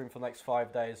MaxGG stream for the next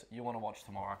 5 days, you want to watch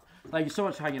tomorrow. Thank you so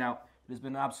much for hanging out. It has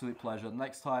been an absolute pleasure. The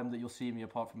next time that you'll see me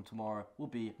apart from tomorrow will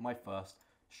be my first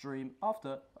stream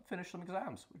after I finish some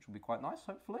exams, which will be quite nice,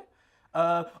 hopefully.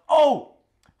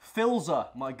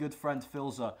 Filza, my good friend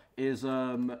Filza, is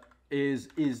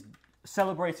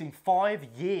celebrating 5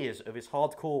 years of his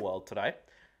hardcore world today.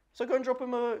 So go and drop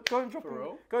him go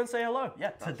and say hello.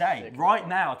 Yeah, that's today, sick, right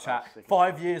now, chat.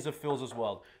 5 years of Filza's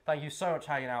world. Thank you so much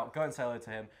for hanging out. Go and say hello to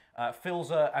him.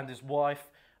 Filza and his wife,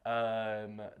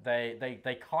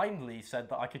 they kindly said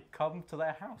that I could come to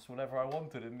their house whenever I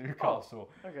wanted in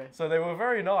Newcastle. Oh, okay. So they were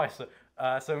very nice.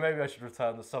 So maybe I should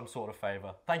return some sort of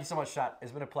favour. Thank you so much, chat.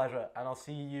 It's been a pleasure, and I'll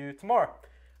see you tomorrow.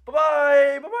 Bye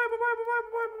bye. Bye bye. Bye bye. Bye bye.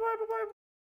 Bye bye. Bye bye. Bye bye.